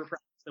the deliberate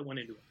practice that went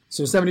into it.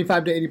 So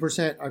 75 to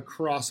 80%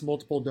 across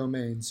multiple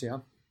domains. Yeah.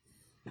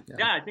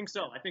 Yeah, I think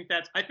so. I think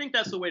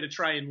that's the way to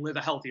try and live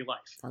a healthy life.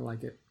 I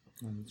like it.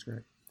 Oh, that's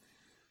great.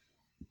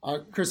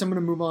 Chris, I'm going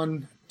to move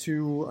on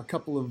to a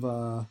couple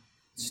of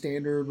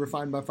standard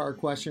Refined by Fire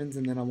questions,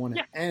 and then I want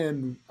to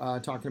end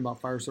talking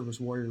about Fire Service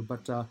Warrior.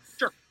 But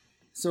sure.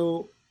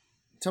 So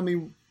tell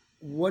me,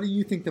 what do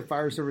you think the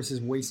fire service is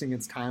wasting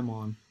its time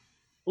on?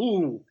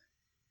 Ooh.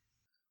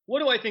 What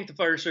do I think the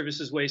fire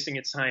service is wasting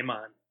its time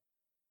on?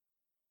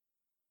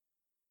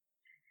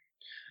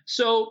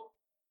 So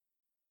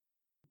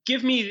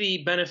give me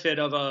the benefit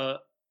of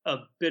a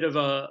bit of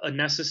a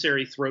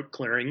necessary throat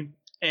clearing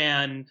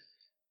and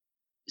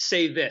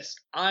say this.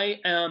 I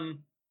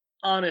am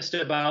honest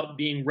about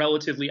being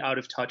relatively out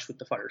of touch with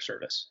the fire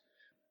service.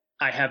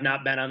 I have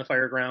not been on the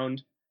fire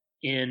ground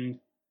in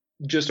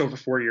just over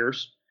 4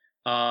 years.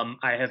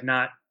 I have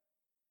not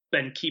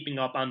been keeping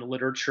up on the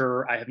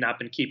literature. I have not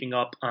been keeping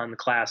up on the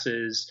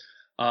classes.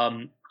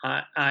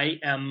 I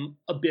am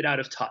a bit out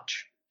of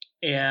touch.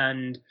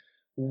 And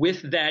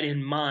with that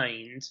in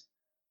mind,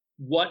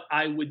 what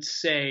I would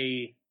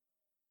say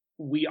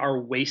we are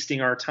wasting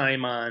our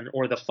time on,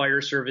 or the fire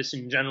service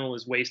in general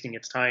is wasting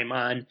its time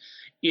on,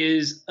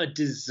 is a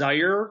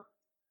desire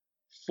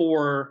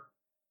for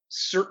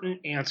certain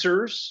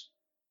answers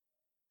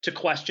to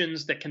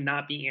questions that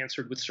cannot be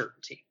answered with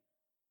certainty.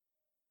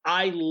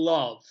 I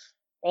love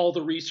all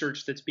the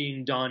research that's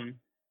being done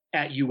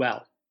at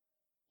UL.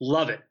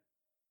 Love it.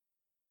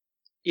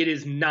 It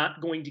is not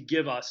going to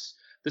give us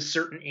the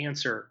certain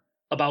answer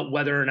about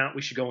whether or not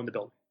we should go in the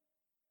building.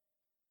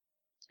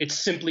 It's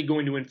simply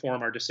going to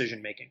inform our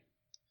decision making.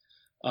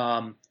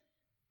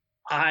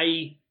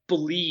 I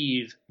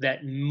believe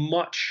that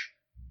much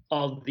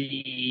of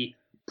the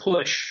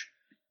push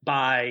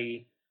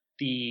by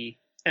the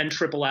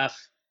NFFF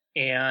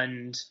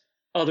and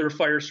other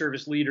fire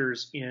service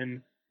leaders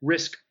in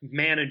risk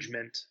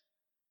management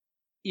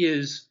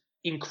is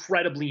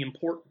incredibly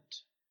important.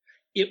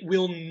 It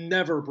will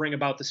never bring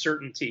about the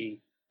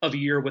certainty of a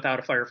year without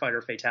a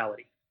firefighter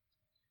fatality.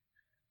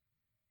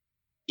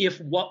 If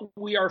what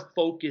we are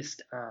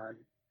focused on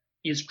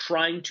is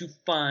trying to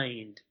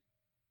find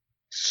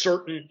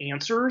certain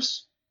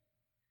answers,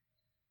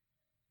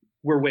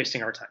 we're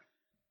wasting our time.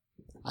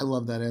 I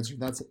love that answer.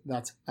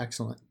 That's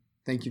excellent.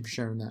 Thank you for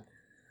sharing that.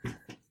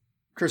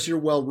 Chris, you're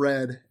well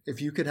read. If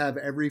you could have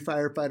every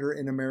firefighter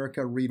in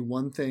America read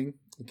one thing,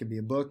 it could be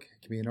a book,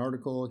 it could be an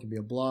article, it could be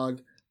a blog,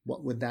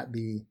 what would that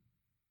be?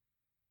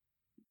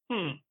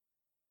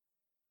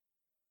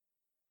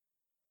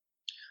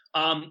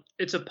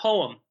 It's a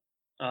poem.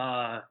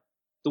 The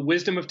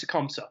Wisdom of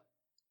Tecumseh.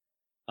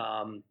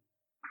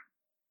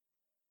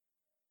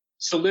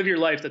 So live your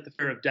life that the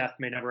fear of death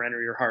may never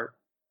enter your heart.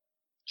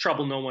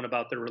 Trouble no one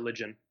about their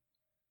religion.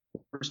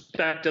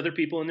 Respect other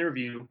people in their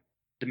view.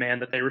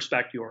 Demand that they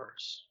respect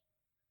yours.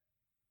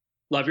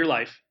 Love your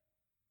life.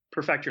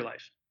 Perfect your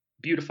life.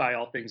 Beautify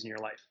all things in your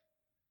life.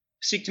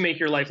 Seek to make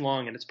your life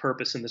long and its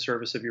purpose in the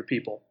service of your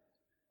people.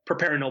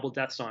 Prepare a noble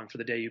death song for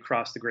the day you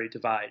cross the great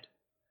divide.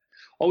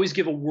 Always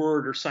give a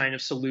word or sign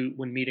of salute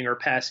when meeting or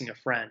passing a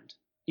friend,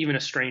 even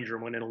a stranger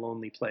when in a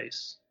lonely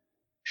place.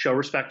 Show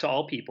respect to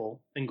all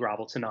people and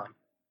grovel to none.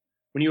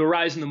 When you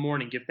arise in the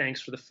morning, give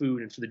thanks for the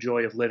food and for the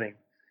joy of living.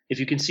 If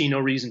you can see no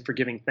reason for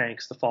giving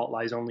thanks, the fault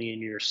lies only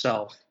in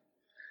yourself.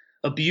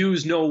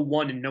 Abuse no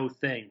one and no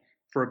thing,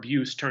 for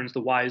abuse turns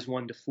the wise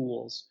one to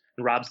fools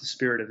and robs the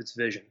spirit of its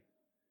vision.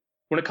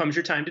 When it comes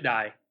your time to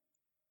die,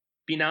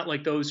 be not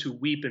like those who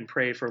weep and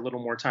pray for a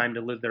little more time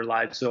to live their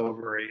lives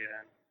over again.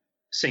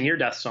 Sing your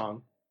death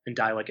song and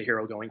die like a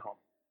hero going home.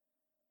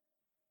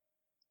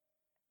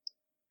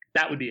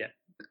 That would be it.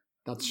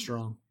 That's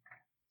strong.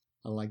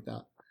 I like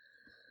that.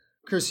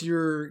 Chris,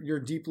 you're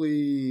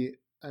deeply,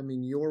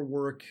 your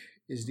work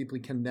is deeply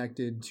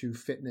connected to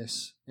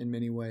fitness in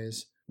many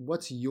ways.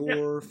 What's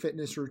your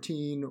fitness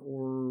routine,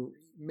 or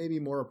maybe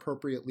more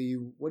appropriately,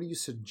 what do you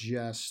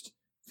suggest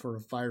for a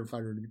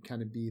firefighter to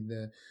kind of be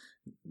the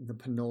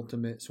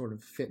penultimate sort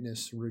of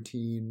fitness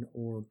routine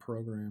or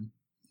program?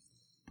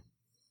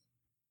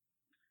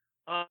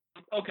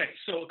 Okay,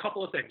 so a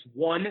couple of things.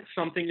 One,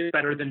 something is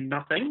better than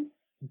nothing,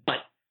 but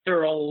there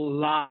are a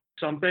lot of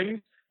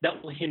something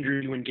that will hinder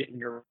you and get in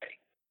your way.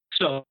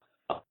 So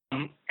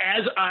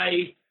as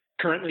I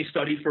currently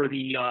study for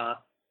the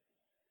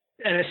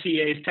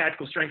NSCA's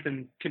Tactical Strength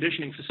and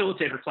Conditioning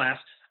Facilitator class,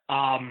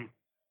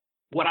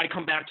 what I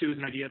come back to is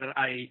an idea that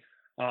I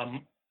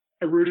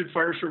rooted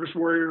Fire Service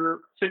Warrior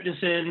Fitness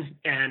in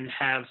and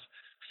have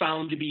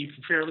found to be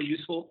fairly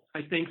useful.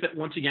 I think that,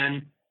 once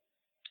again,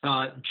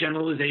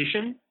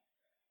 generalization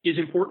is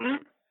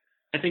important.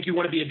 I think you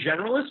want to be a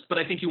generalist, but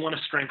I think you want a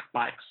strength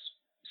bias.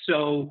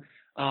 So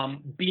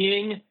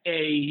being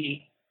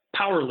a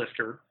power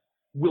lifter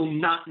will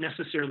not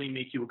necessarily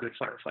make you a good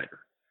firefighter.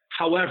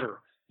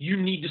 However, you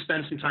need to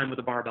spend some time with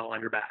a barbell on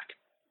your back,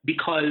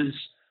 because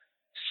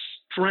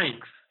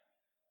strength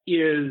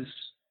is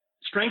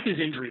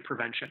injury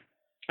prevention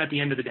at the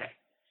end of the day.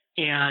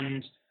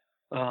 And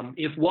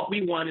if what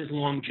we want is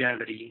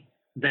longevity,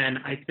 then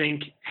I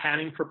think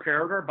having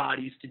prepared our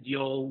bodies to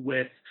deal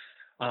with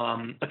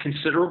a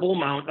considerable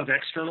amount of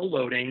external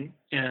loading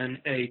and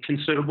a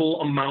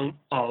considerable amount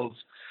of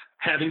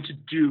having to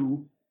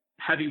do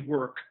heavy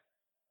work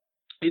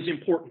is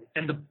important.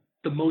 And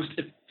the most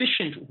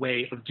efficient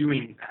way of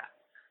doing that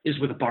is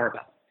with a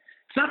barbell.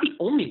 It's not the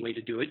only way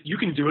to do it. You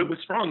can do it with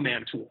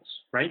strongman tools,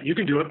 right? You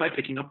can do it by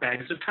picking up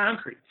bags of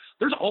concrete.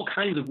 There's all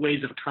kinds of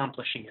ways of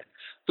accomplishing it.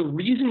 The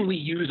reason we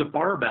use a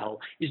barbell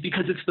is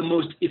because it's the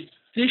most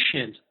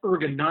efficient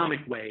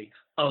ergonomic way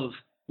of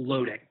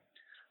loading.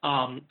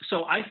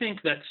 So I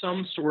think that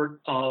some sort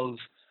of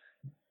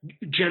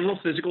general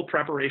physical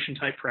preparation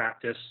type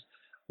practice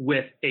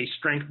with a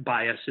strength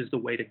bias is the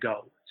way to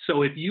go.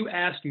 So if you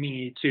asked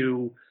me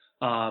to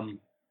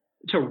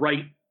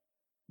write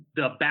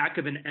the back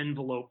of an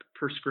envelope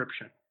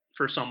prescription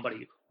for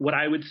somebody, what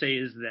I would say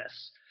is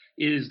this,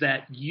 is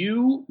that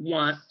you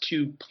want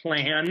to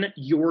plan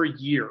your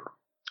year.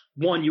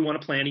 One, you want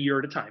to plan a year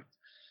at a time.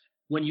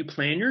 When you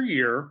plan your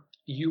year,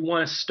 you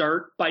want to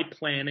start by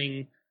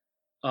planning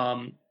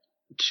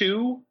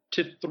 2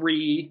 to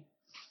 3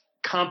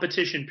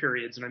 competition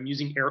periods, and I'm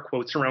using air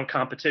quotes around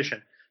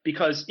competition,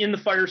 because in the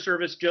fire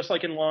service, just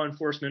like in law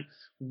enforcement,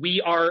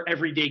 we are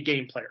everyday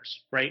game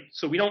players, right?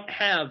 So we don't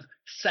have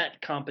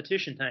set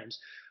competition times,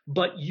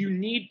 but you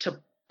need to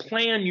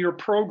plan your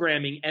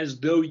programming as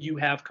though you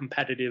have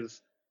competitive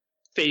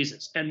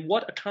phases. And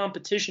what a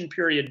competition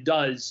period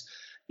does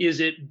is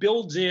it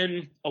builds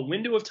in a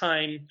window of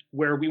time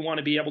where we want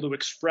to be able to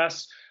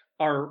express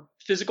our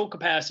physical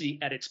capacity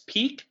at its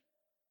peak.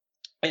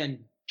 And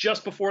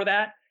just before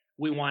that,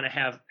 we want to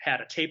have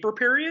had a taper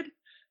period.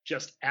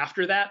 Just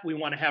after that, we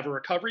want to have a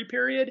recovery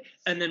period.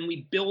 And then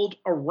we build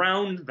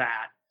around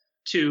that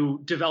to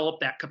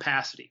develop that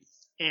capacity.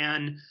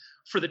 And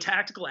for the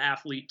tactical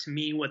athlete, to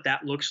me, what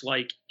that looks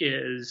like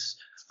is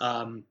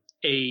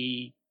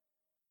a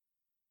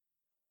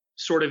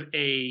sort of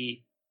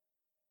a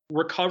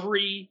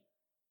recovery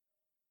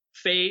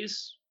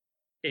phase,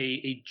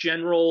 a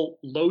general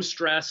low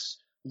stress,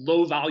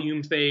 low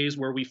volume phase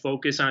where we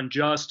focus on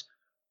just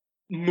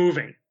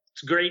moving.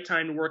 It's a great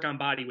time to work on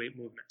body weight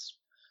movements.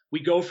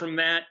 We go from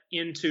that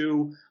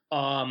into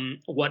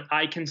what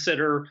I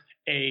consider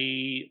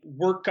a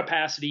work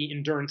capacity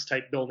endurance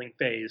type building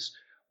phase,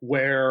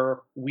 where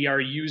we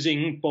are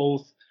using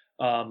both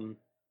kind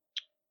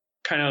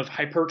of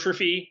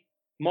hypertrophy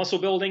muscle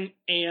building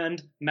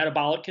and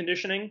metabolic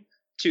conditioning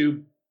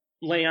to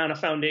lay on a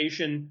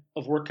foundation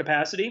of work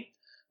capacity.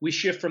 We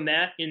shift from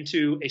that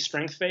into a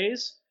strength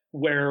phase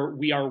where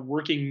we are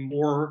working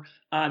more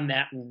on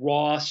that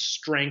raw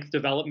strength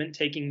development,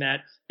 taking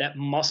that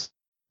muscle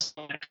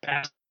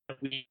capacity that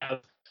we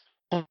have,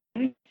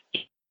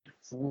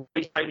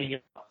 tightening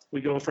it up.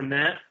 We go from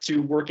that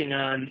to working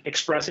on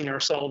expressing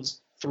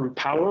ourselves through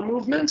power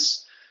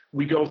movements.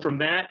 We go from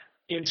that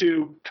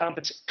into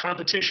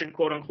competition,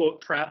 quote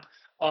unquote, prep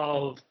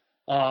of,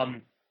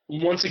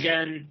 once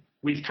again,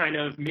 we've kind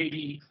of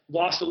maybe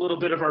lost a little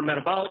bit of our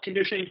metabolic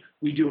conditioning.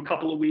 We do a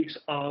couple of weeks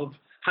of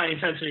high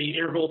intensity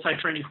interval type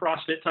training,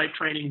 CrossFit type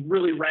training,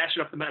 really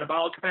ratchet up the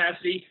metabolic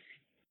capacity.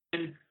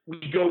 And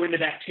we go into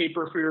that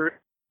taper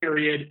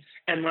period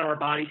and let our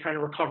body kind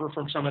of recover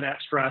from some of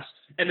that stress.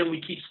 And then we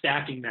keep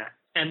stacking that.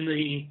 And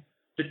the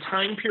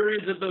time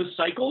periods of those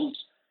cycles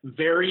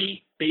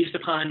vary based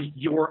upon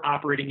your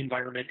operating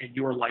environment and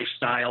your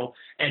lifestyle.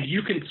 And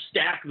you can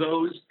stack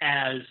those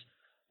as,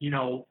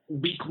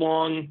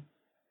 week-long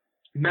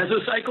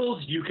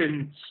mesocycles. You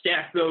can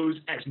stack those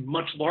as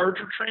much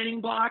larger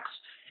training blocks.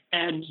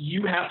 And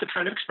you have to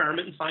kind of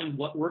experiment and find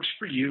what works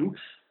for you.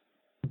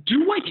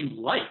 Do what you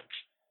like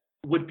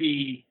would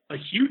be a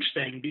huge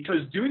thing, because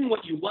doing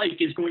what you like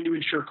is going to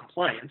ensure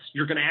compliance.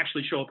 You're going to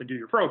actually show up and do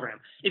your program.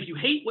 If you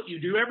hate what you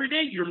do every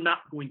day, you're not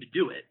going to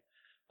do it.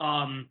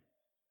 And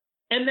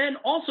then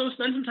also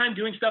spend some time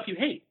doing stuff you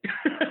hate.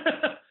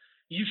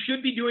 You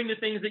should be doing the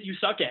things that you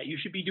suck at. You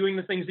should be doing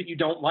the things that you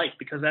don't like,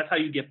 because that's how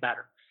you get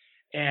better.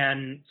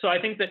 And so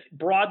I think that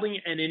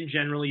broadly and in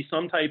generally,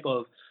 some type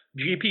of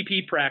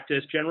GPP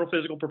practice, general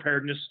physical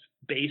preparedness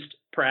based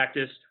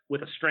practice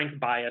with a strength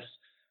bias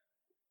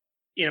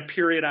in a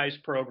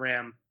periodized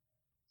program,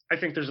 I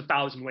think there's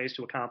 1,000 ways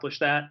to accomplish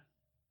that,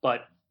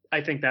 but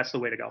I think that's the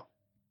way to go.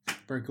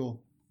 Very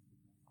cool.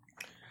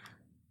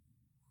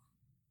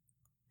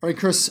 All right,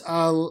 Chris,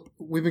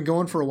 we've been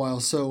going for a while,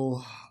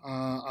 so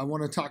I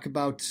want to talk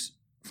about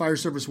Fire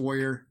Service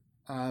Warrior.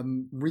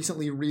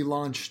 Recently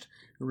relaunched.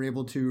 We were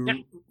able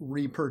to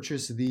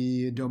repurchase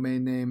the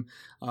domain name.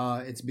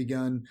 It's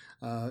begun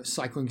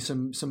cycling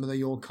some of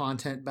the old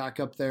content back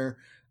up there.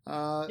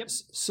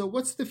 So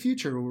what's the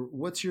future?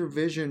 What's your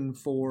vision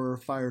for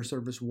Fire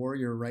Service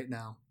Warrior right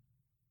now?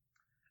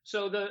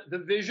 So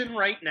the vision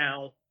right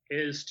now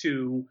is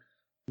to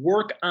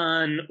work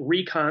on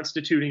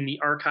reconstituting the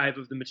archive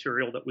of the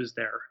material that was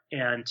there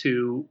and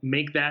to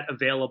make that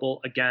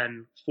available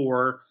again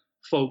for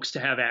folks to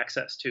have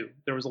access to.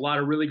 There was a lot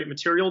of really good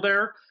material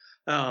there,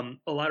 a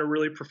lot of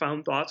really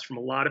profound thoughts from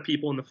a lot of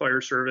people in the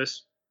fire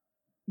service,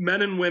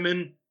 men and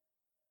women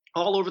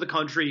all over the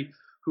country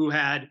who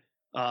had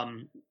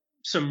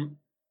some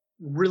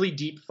really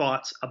deep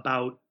thoughts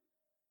about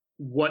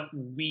what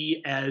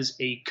we as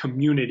a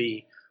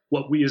community,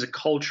 what we as a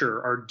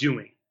culture are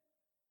doing.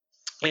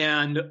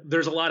 And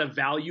there's a lot of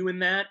value in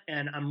that,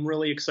 and I'm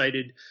really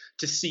excited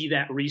to see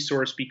that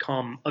resource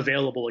become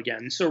available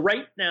again. So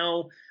right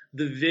now,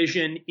 the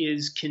vision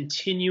is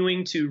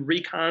continuing to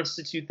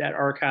reconstitute that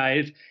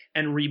archive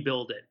and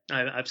rebuild it.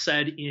 I've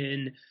said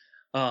in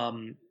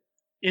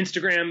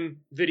Instagram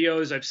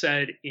videos, I've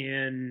said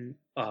in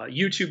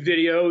YouTube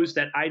videos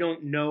that I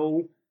don't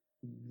know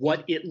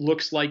what it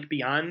looks like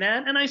beyond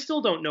that. And I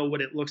still don't know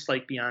what it looks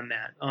like beyond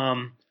that.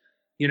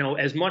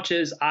 As much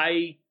as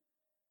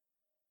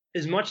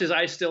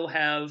I still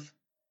have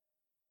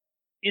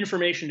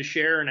information to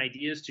share and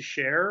ideas to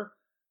share,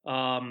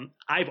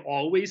 I've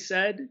always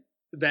said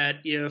that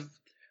if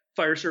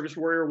Fire Service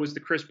Warrior was the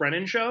Chris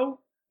Brennan show,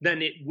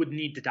 then it would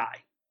need to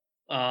die,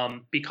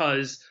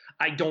 because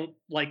I don't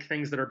like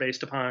things that are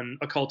based upon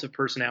a cult of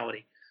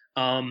personality.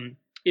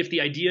 If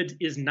the idea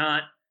is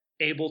not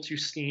able to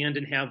stand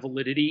and have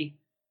validity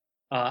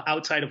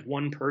outside of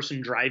one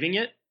person driving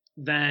it,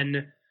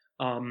 then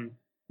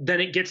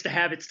it gets to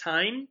have its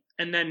time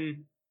and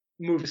then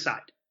move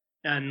aside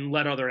and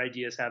let other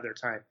ideas have their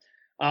time.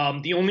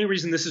 The only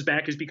reason this is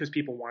back is because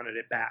people wanted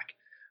it back.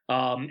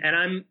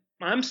 And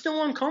I'm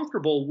still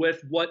uncomfortable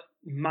with what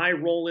my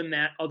role in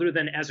that, other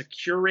than as a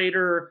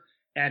curator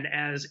and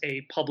as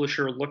a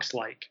publisher, looks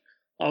like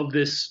of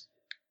this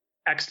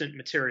extant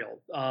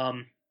material.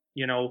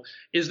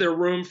 Is there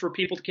room for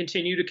people to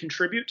continue to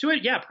contribute to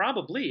it? Yeah,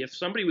 probably. If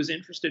somebody was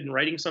interested in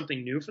writing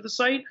something new for the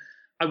site,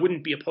 I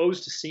wouldn't be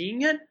opposed to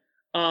seeing it.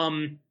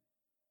 But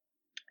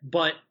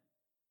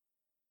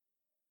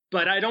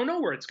I don't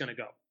know where it's going to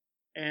go.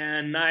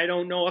 And I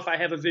don't know if I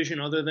have a vision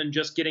other than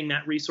just getting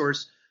that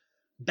resource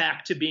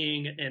back to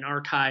being an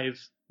archive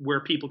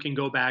where people can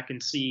go back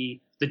and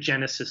see the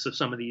genesis of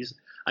some of these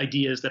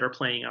ideas that are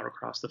playing out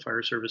across the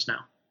fire service now.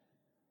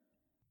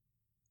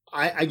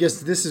 I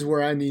guess this is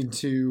where I need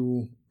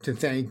to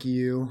thank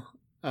you.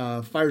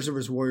 Fire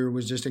Service Warrior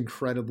was just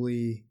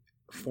incredibly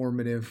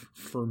formative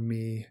for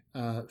me.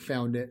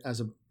 Found it as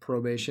a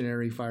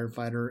probationary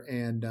firefighter,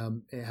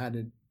 and it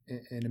had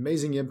an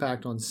amazing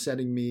impact on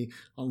setting me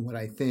on what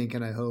I think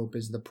and I hope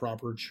is the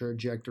proper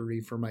trajectory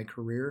for my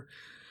career.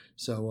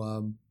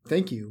 So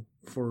thank you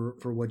for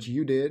what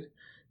you did.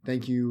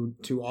 Thank you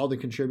to all the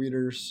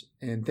contributors,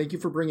 and thank you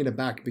for bringing it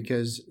back,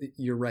 because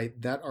you're right.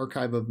 That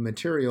archive of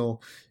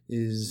material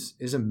is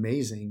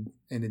amazing,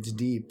 and it's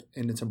deep,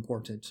 and it's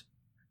important.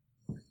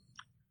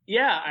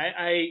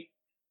 Yeah,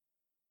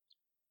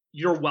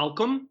 you're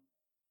welcome.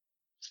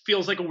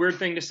 Feels like a weird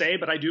thing to say,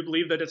 but I do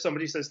believe that if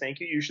somebody says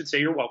thank you, you should say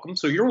you're welcome.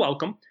 So you're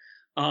welcome.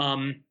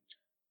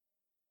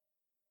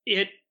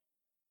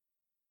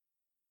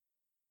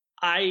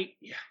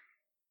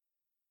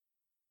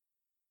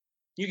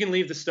 You can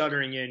leave the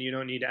stuttering in. You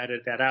don't need to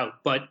edit that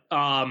out. But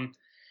I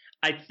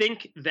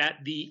think that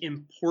the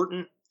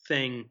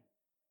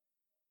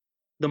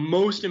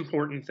most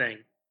important thing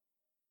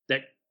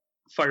that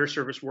Fire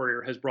Service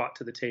Warrior has brought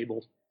to the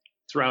table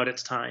throughout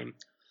its time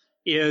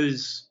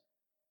is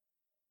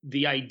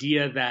the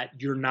idea that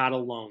you're not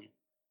alone.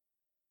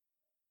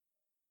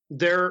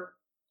 There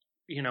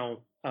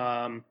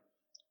are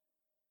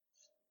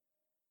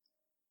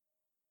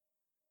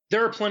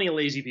plenty of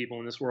lazy people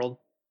in this world.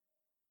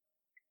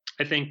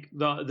 I think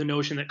the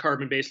notion that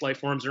carbon-based life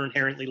forms are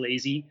inherently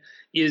lazy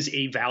is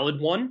a valid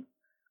one.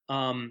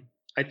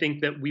 I think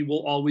that we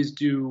will always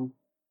do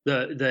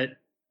that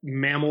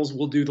mammals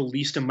will do the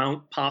least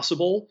amount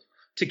possible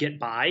to get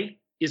by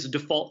is a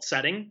default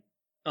setting,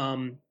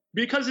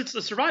 because it's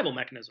a survival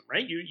mechanism,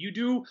 right?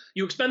 You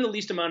expend the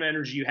least amount of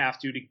energy you have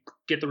to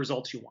get the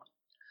results you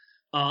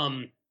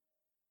want.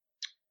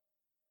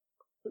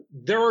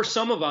 There are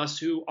some of us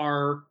who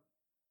are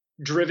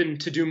driven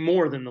to do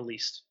more than the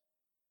least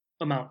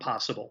amount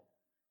possible.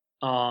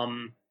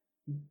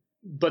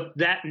 But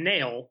that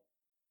nail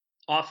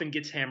often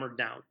gets hammered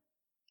down.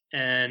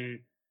 And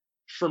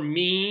for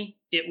me,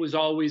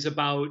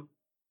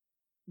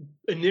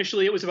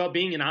 initially it was about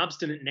being an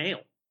obstinate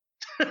nail.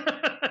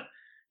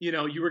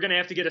 You were going to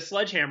have to get a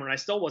sledgehammer, and I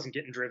still wasn't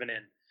getting driven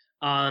in.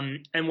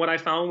 And what I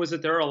found was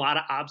that there are a lot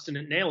of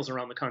obstinate nails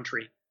around the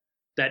country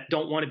that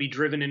don't want to be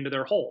driven into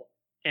their hole.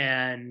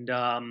 And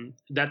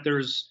that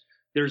there's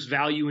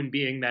value in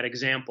being that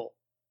example.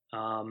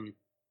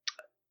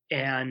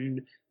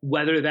 And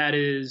whether that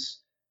is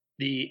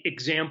the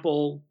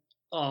example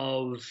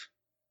of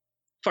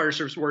Fire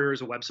Service Warrior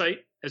as a website,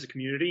 as a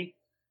community,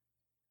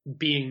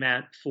 being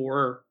that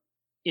for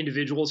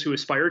individuals who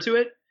aspire to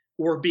it,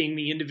 or being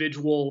the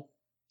individual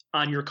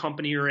on your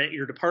company or at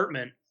your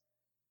department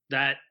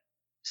that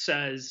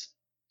says,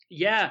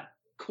 yeah,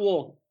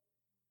 cool,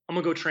 I'm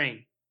gonna go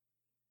train.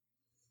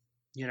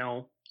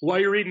 Why are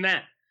you reading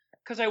that?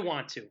 Because I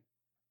want to.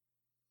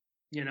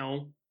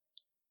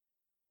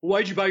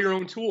 Why'd you buy your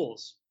own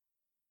tools?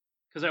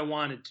 Because I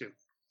wanted to.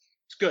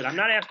 It's good. I'm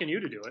not asking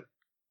you to do it.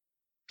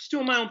 Just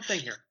doing my own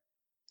thing here.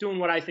 Doing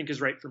what I think is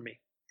right for me.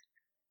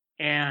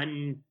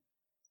 And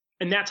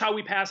that's how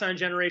we pass on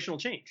generational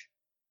change,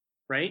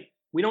 right?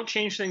 We don't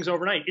change things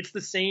overnight. It's the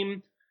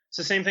same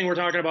thing we're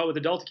talking about with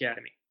Adult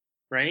Academy,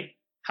 right?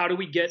 How do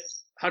we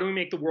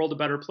make the world a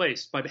better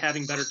place? By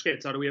having better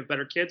kids. How do we have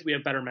better kids? We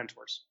have better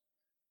mentors.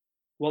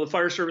 Well, the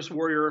Fire Service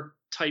Warrior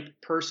type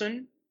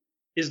person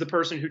is the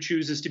person who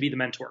chooses to be the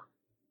mentor.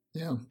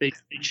 Yeah. They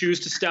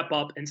choose to step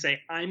up and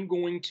say, I'm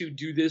going to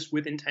do this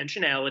with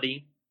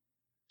intentionality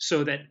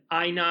so that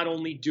I not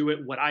only do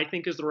it what I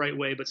think is the right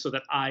way, but so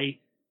that I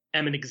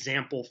am an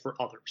example for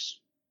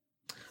others.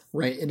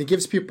 Right. And it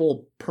gives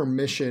people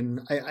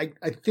permission.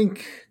 I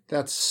think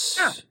that's,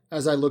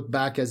 as I look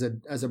back as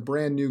a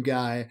brand new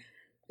guy,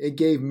 it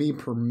gave me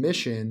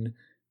permission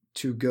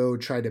to go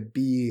try to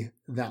be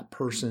that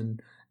person.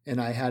 And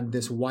I had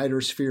this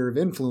wider sphere of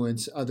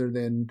influence other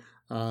than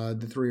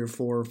the 3 or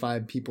 4 or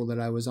 5 people that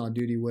I was on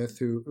duty with,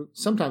 who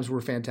sometimes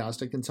were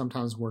fantastic and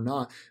sometimes were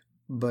not.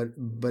 But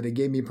it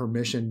gave me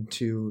permission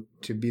to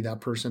be that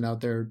person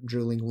out there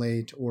drilling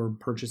late or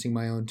purchasing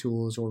my own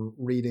tools or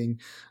reading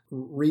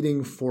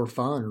for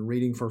fun or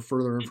reading for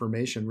further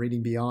information,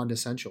 reading beyond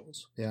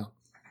essentials. Yeah.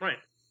 Right.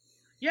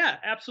 Yeah,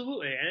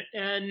 absolutely.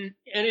 And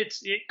it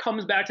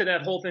comes back to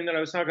that whole thing that I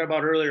was talking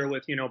about earlier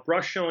with,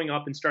 Brush showing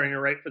up and starting to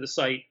write for the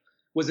site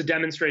was a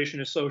demonstration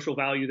of social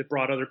value that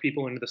brought other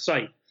people into the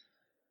site.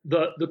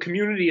 The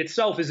community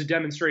itself is a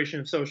demonstration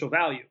of social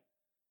value,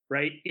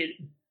 right?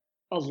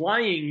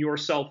 Aligning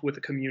yourself with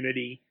a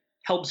community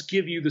helps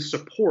give you the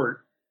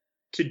support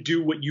to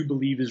do what you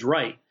believe is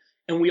right.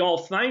 And we all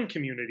find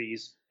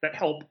communities that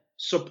help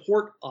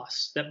support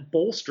us, that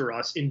bolster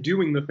us in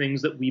doing the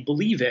things that we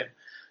believe in.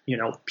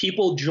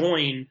 People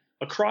join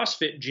a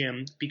CrossFit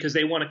gym because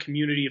they want a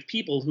community of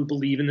people who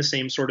believe in the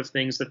same sort of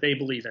things that they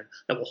believe in,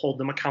 that will hold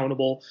them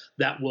accountable,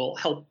 that will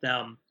help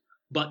them,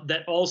 but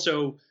that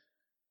also,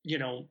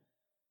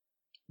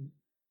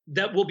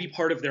 that will be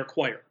part of their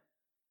choir.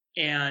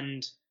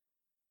 And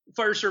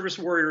Fire Service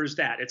Warrior is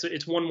that.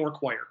 It's one more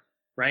choir,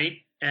 right?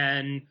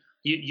 And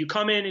you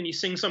come in and you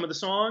sing some of the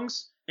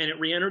songs, and it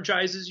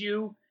re-energizes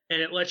you,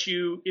 and it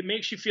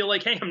makes you feel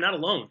like, hey, I'm not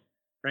alone,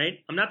 right?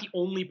 I'm not the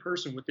only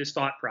person with this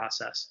thought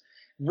process.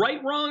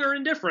 Right, wrong, or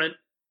indifferent,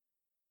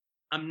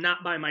 I'm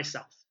not by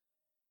myself.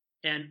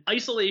 And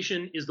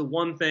isolation is the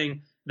one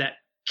thing that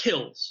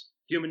kills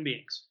human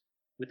beings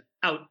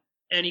without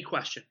any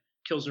question.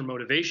 Kills their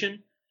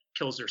motivation,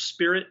 kills their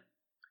spirit.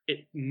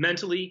 It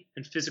mentally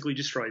and physically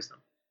destroys them.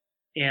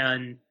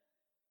 And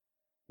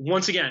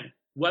once again,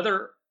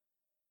 whether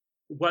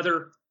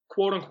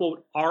quote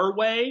unquote our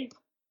way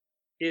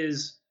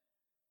is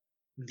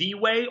the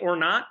way or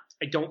not,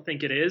 I don't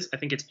think it is. I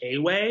think it's a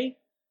way.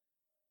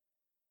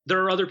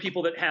 There are other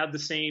people that have the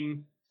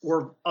same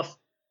or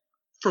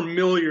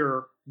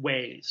familiar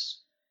ways.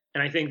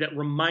 And I think that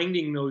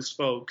reminding those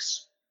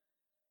folks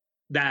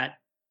that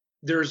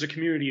there's a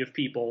community of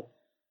people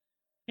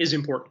is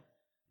important.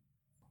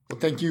 Well,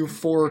 thank you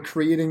for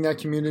creating that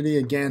community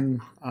again.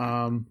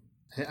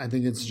 I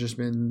think it's just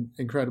been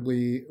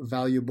incredibly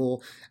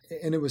valuable,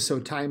 and it was so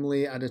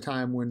timely at a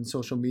time when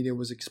social media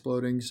was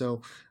exploding.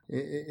 So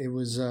it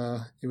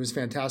was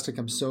fantastic.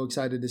 I'm so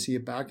excited to see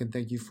it back, and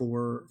thank you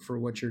for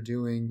what you're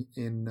doing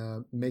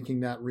in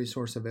making that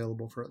resource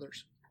available for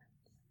others.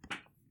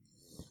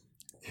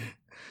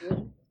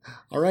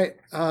 All right.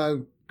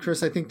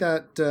 Chris, I think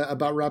that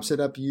about wraps it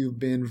up. You've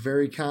been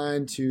very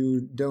kind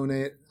to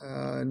donate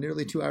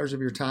nearly 2 hours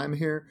of your time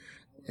here,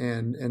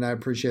 and I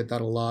appreciate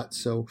that a lot.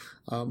 So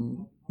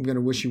I'm going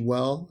to wish you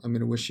well. I'm going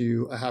to wish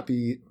you a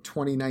happy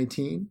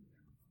 2019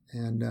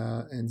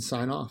 and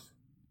sign off.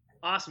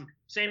 Awesome.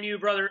 Same to you,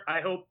 brother. I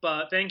hope,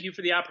 thank you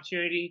for the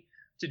opportunity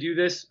to do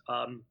this.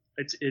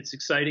 It's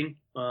exciting.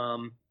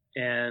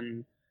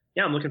 And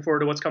yeah, I'm looking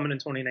forward to what's coming in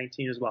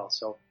 2019 as well.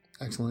 So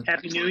excellent.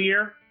 Happy New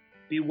Year.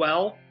 Be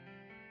well.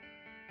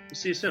 We'll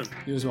see you soon.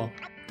 You as well.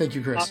 Thank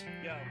you, Chris.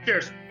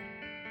 Cheers.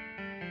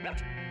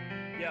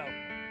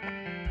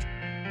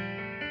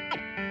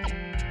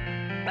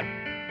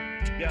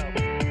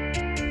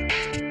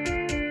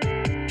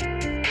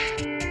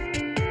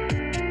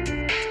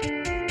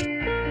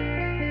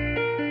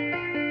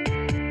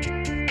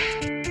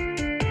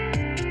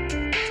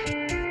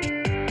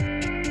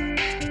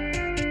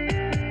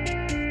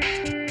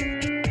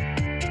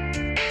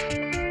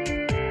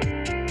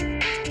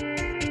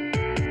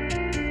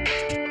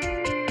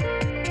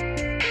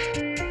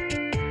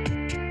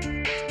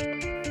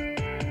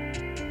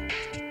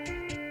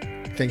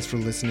 Thanks for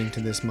listening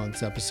to this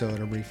month's episode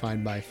of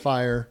Refined by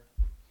Fire.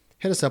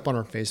 Hit us up on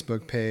our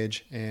Facebook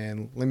page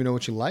and let me know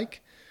what you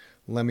like.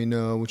 Let me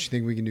know what you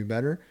think we can do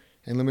better.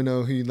 And let me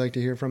know who you'd like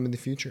to hear from in the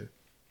future.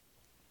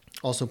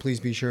 Also, please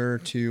be sure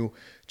to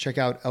check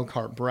out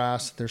Elkhart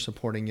Brass. They're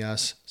supporting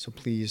us, so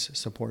please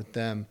support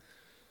them.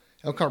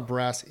 Elkhart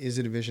Brass is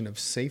a division of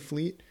Safe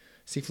Fleet.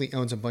 Safe Fleet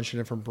owns a bunch of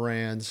different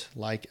brands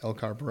like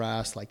Elkhart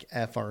Brass, like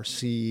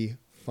FRC,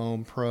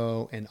 Foam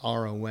Pro, and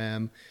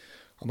ROM.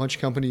 A bunch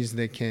of companies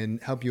that can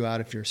help you out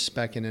if you're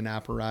speccing an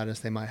apparatus.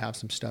 They might have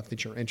some stuff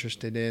that you're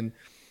interested in.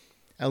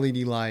 LED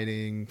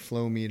lighting,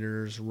 flow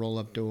meters,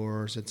 roll-up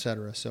doors,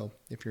 etc. So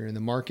if you're in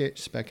the market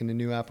speccing a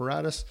new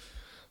apparatus,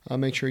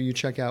 make sure you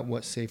check out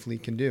what Safe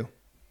Fleet can do.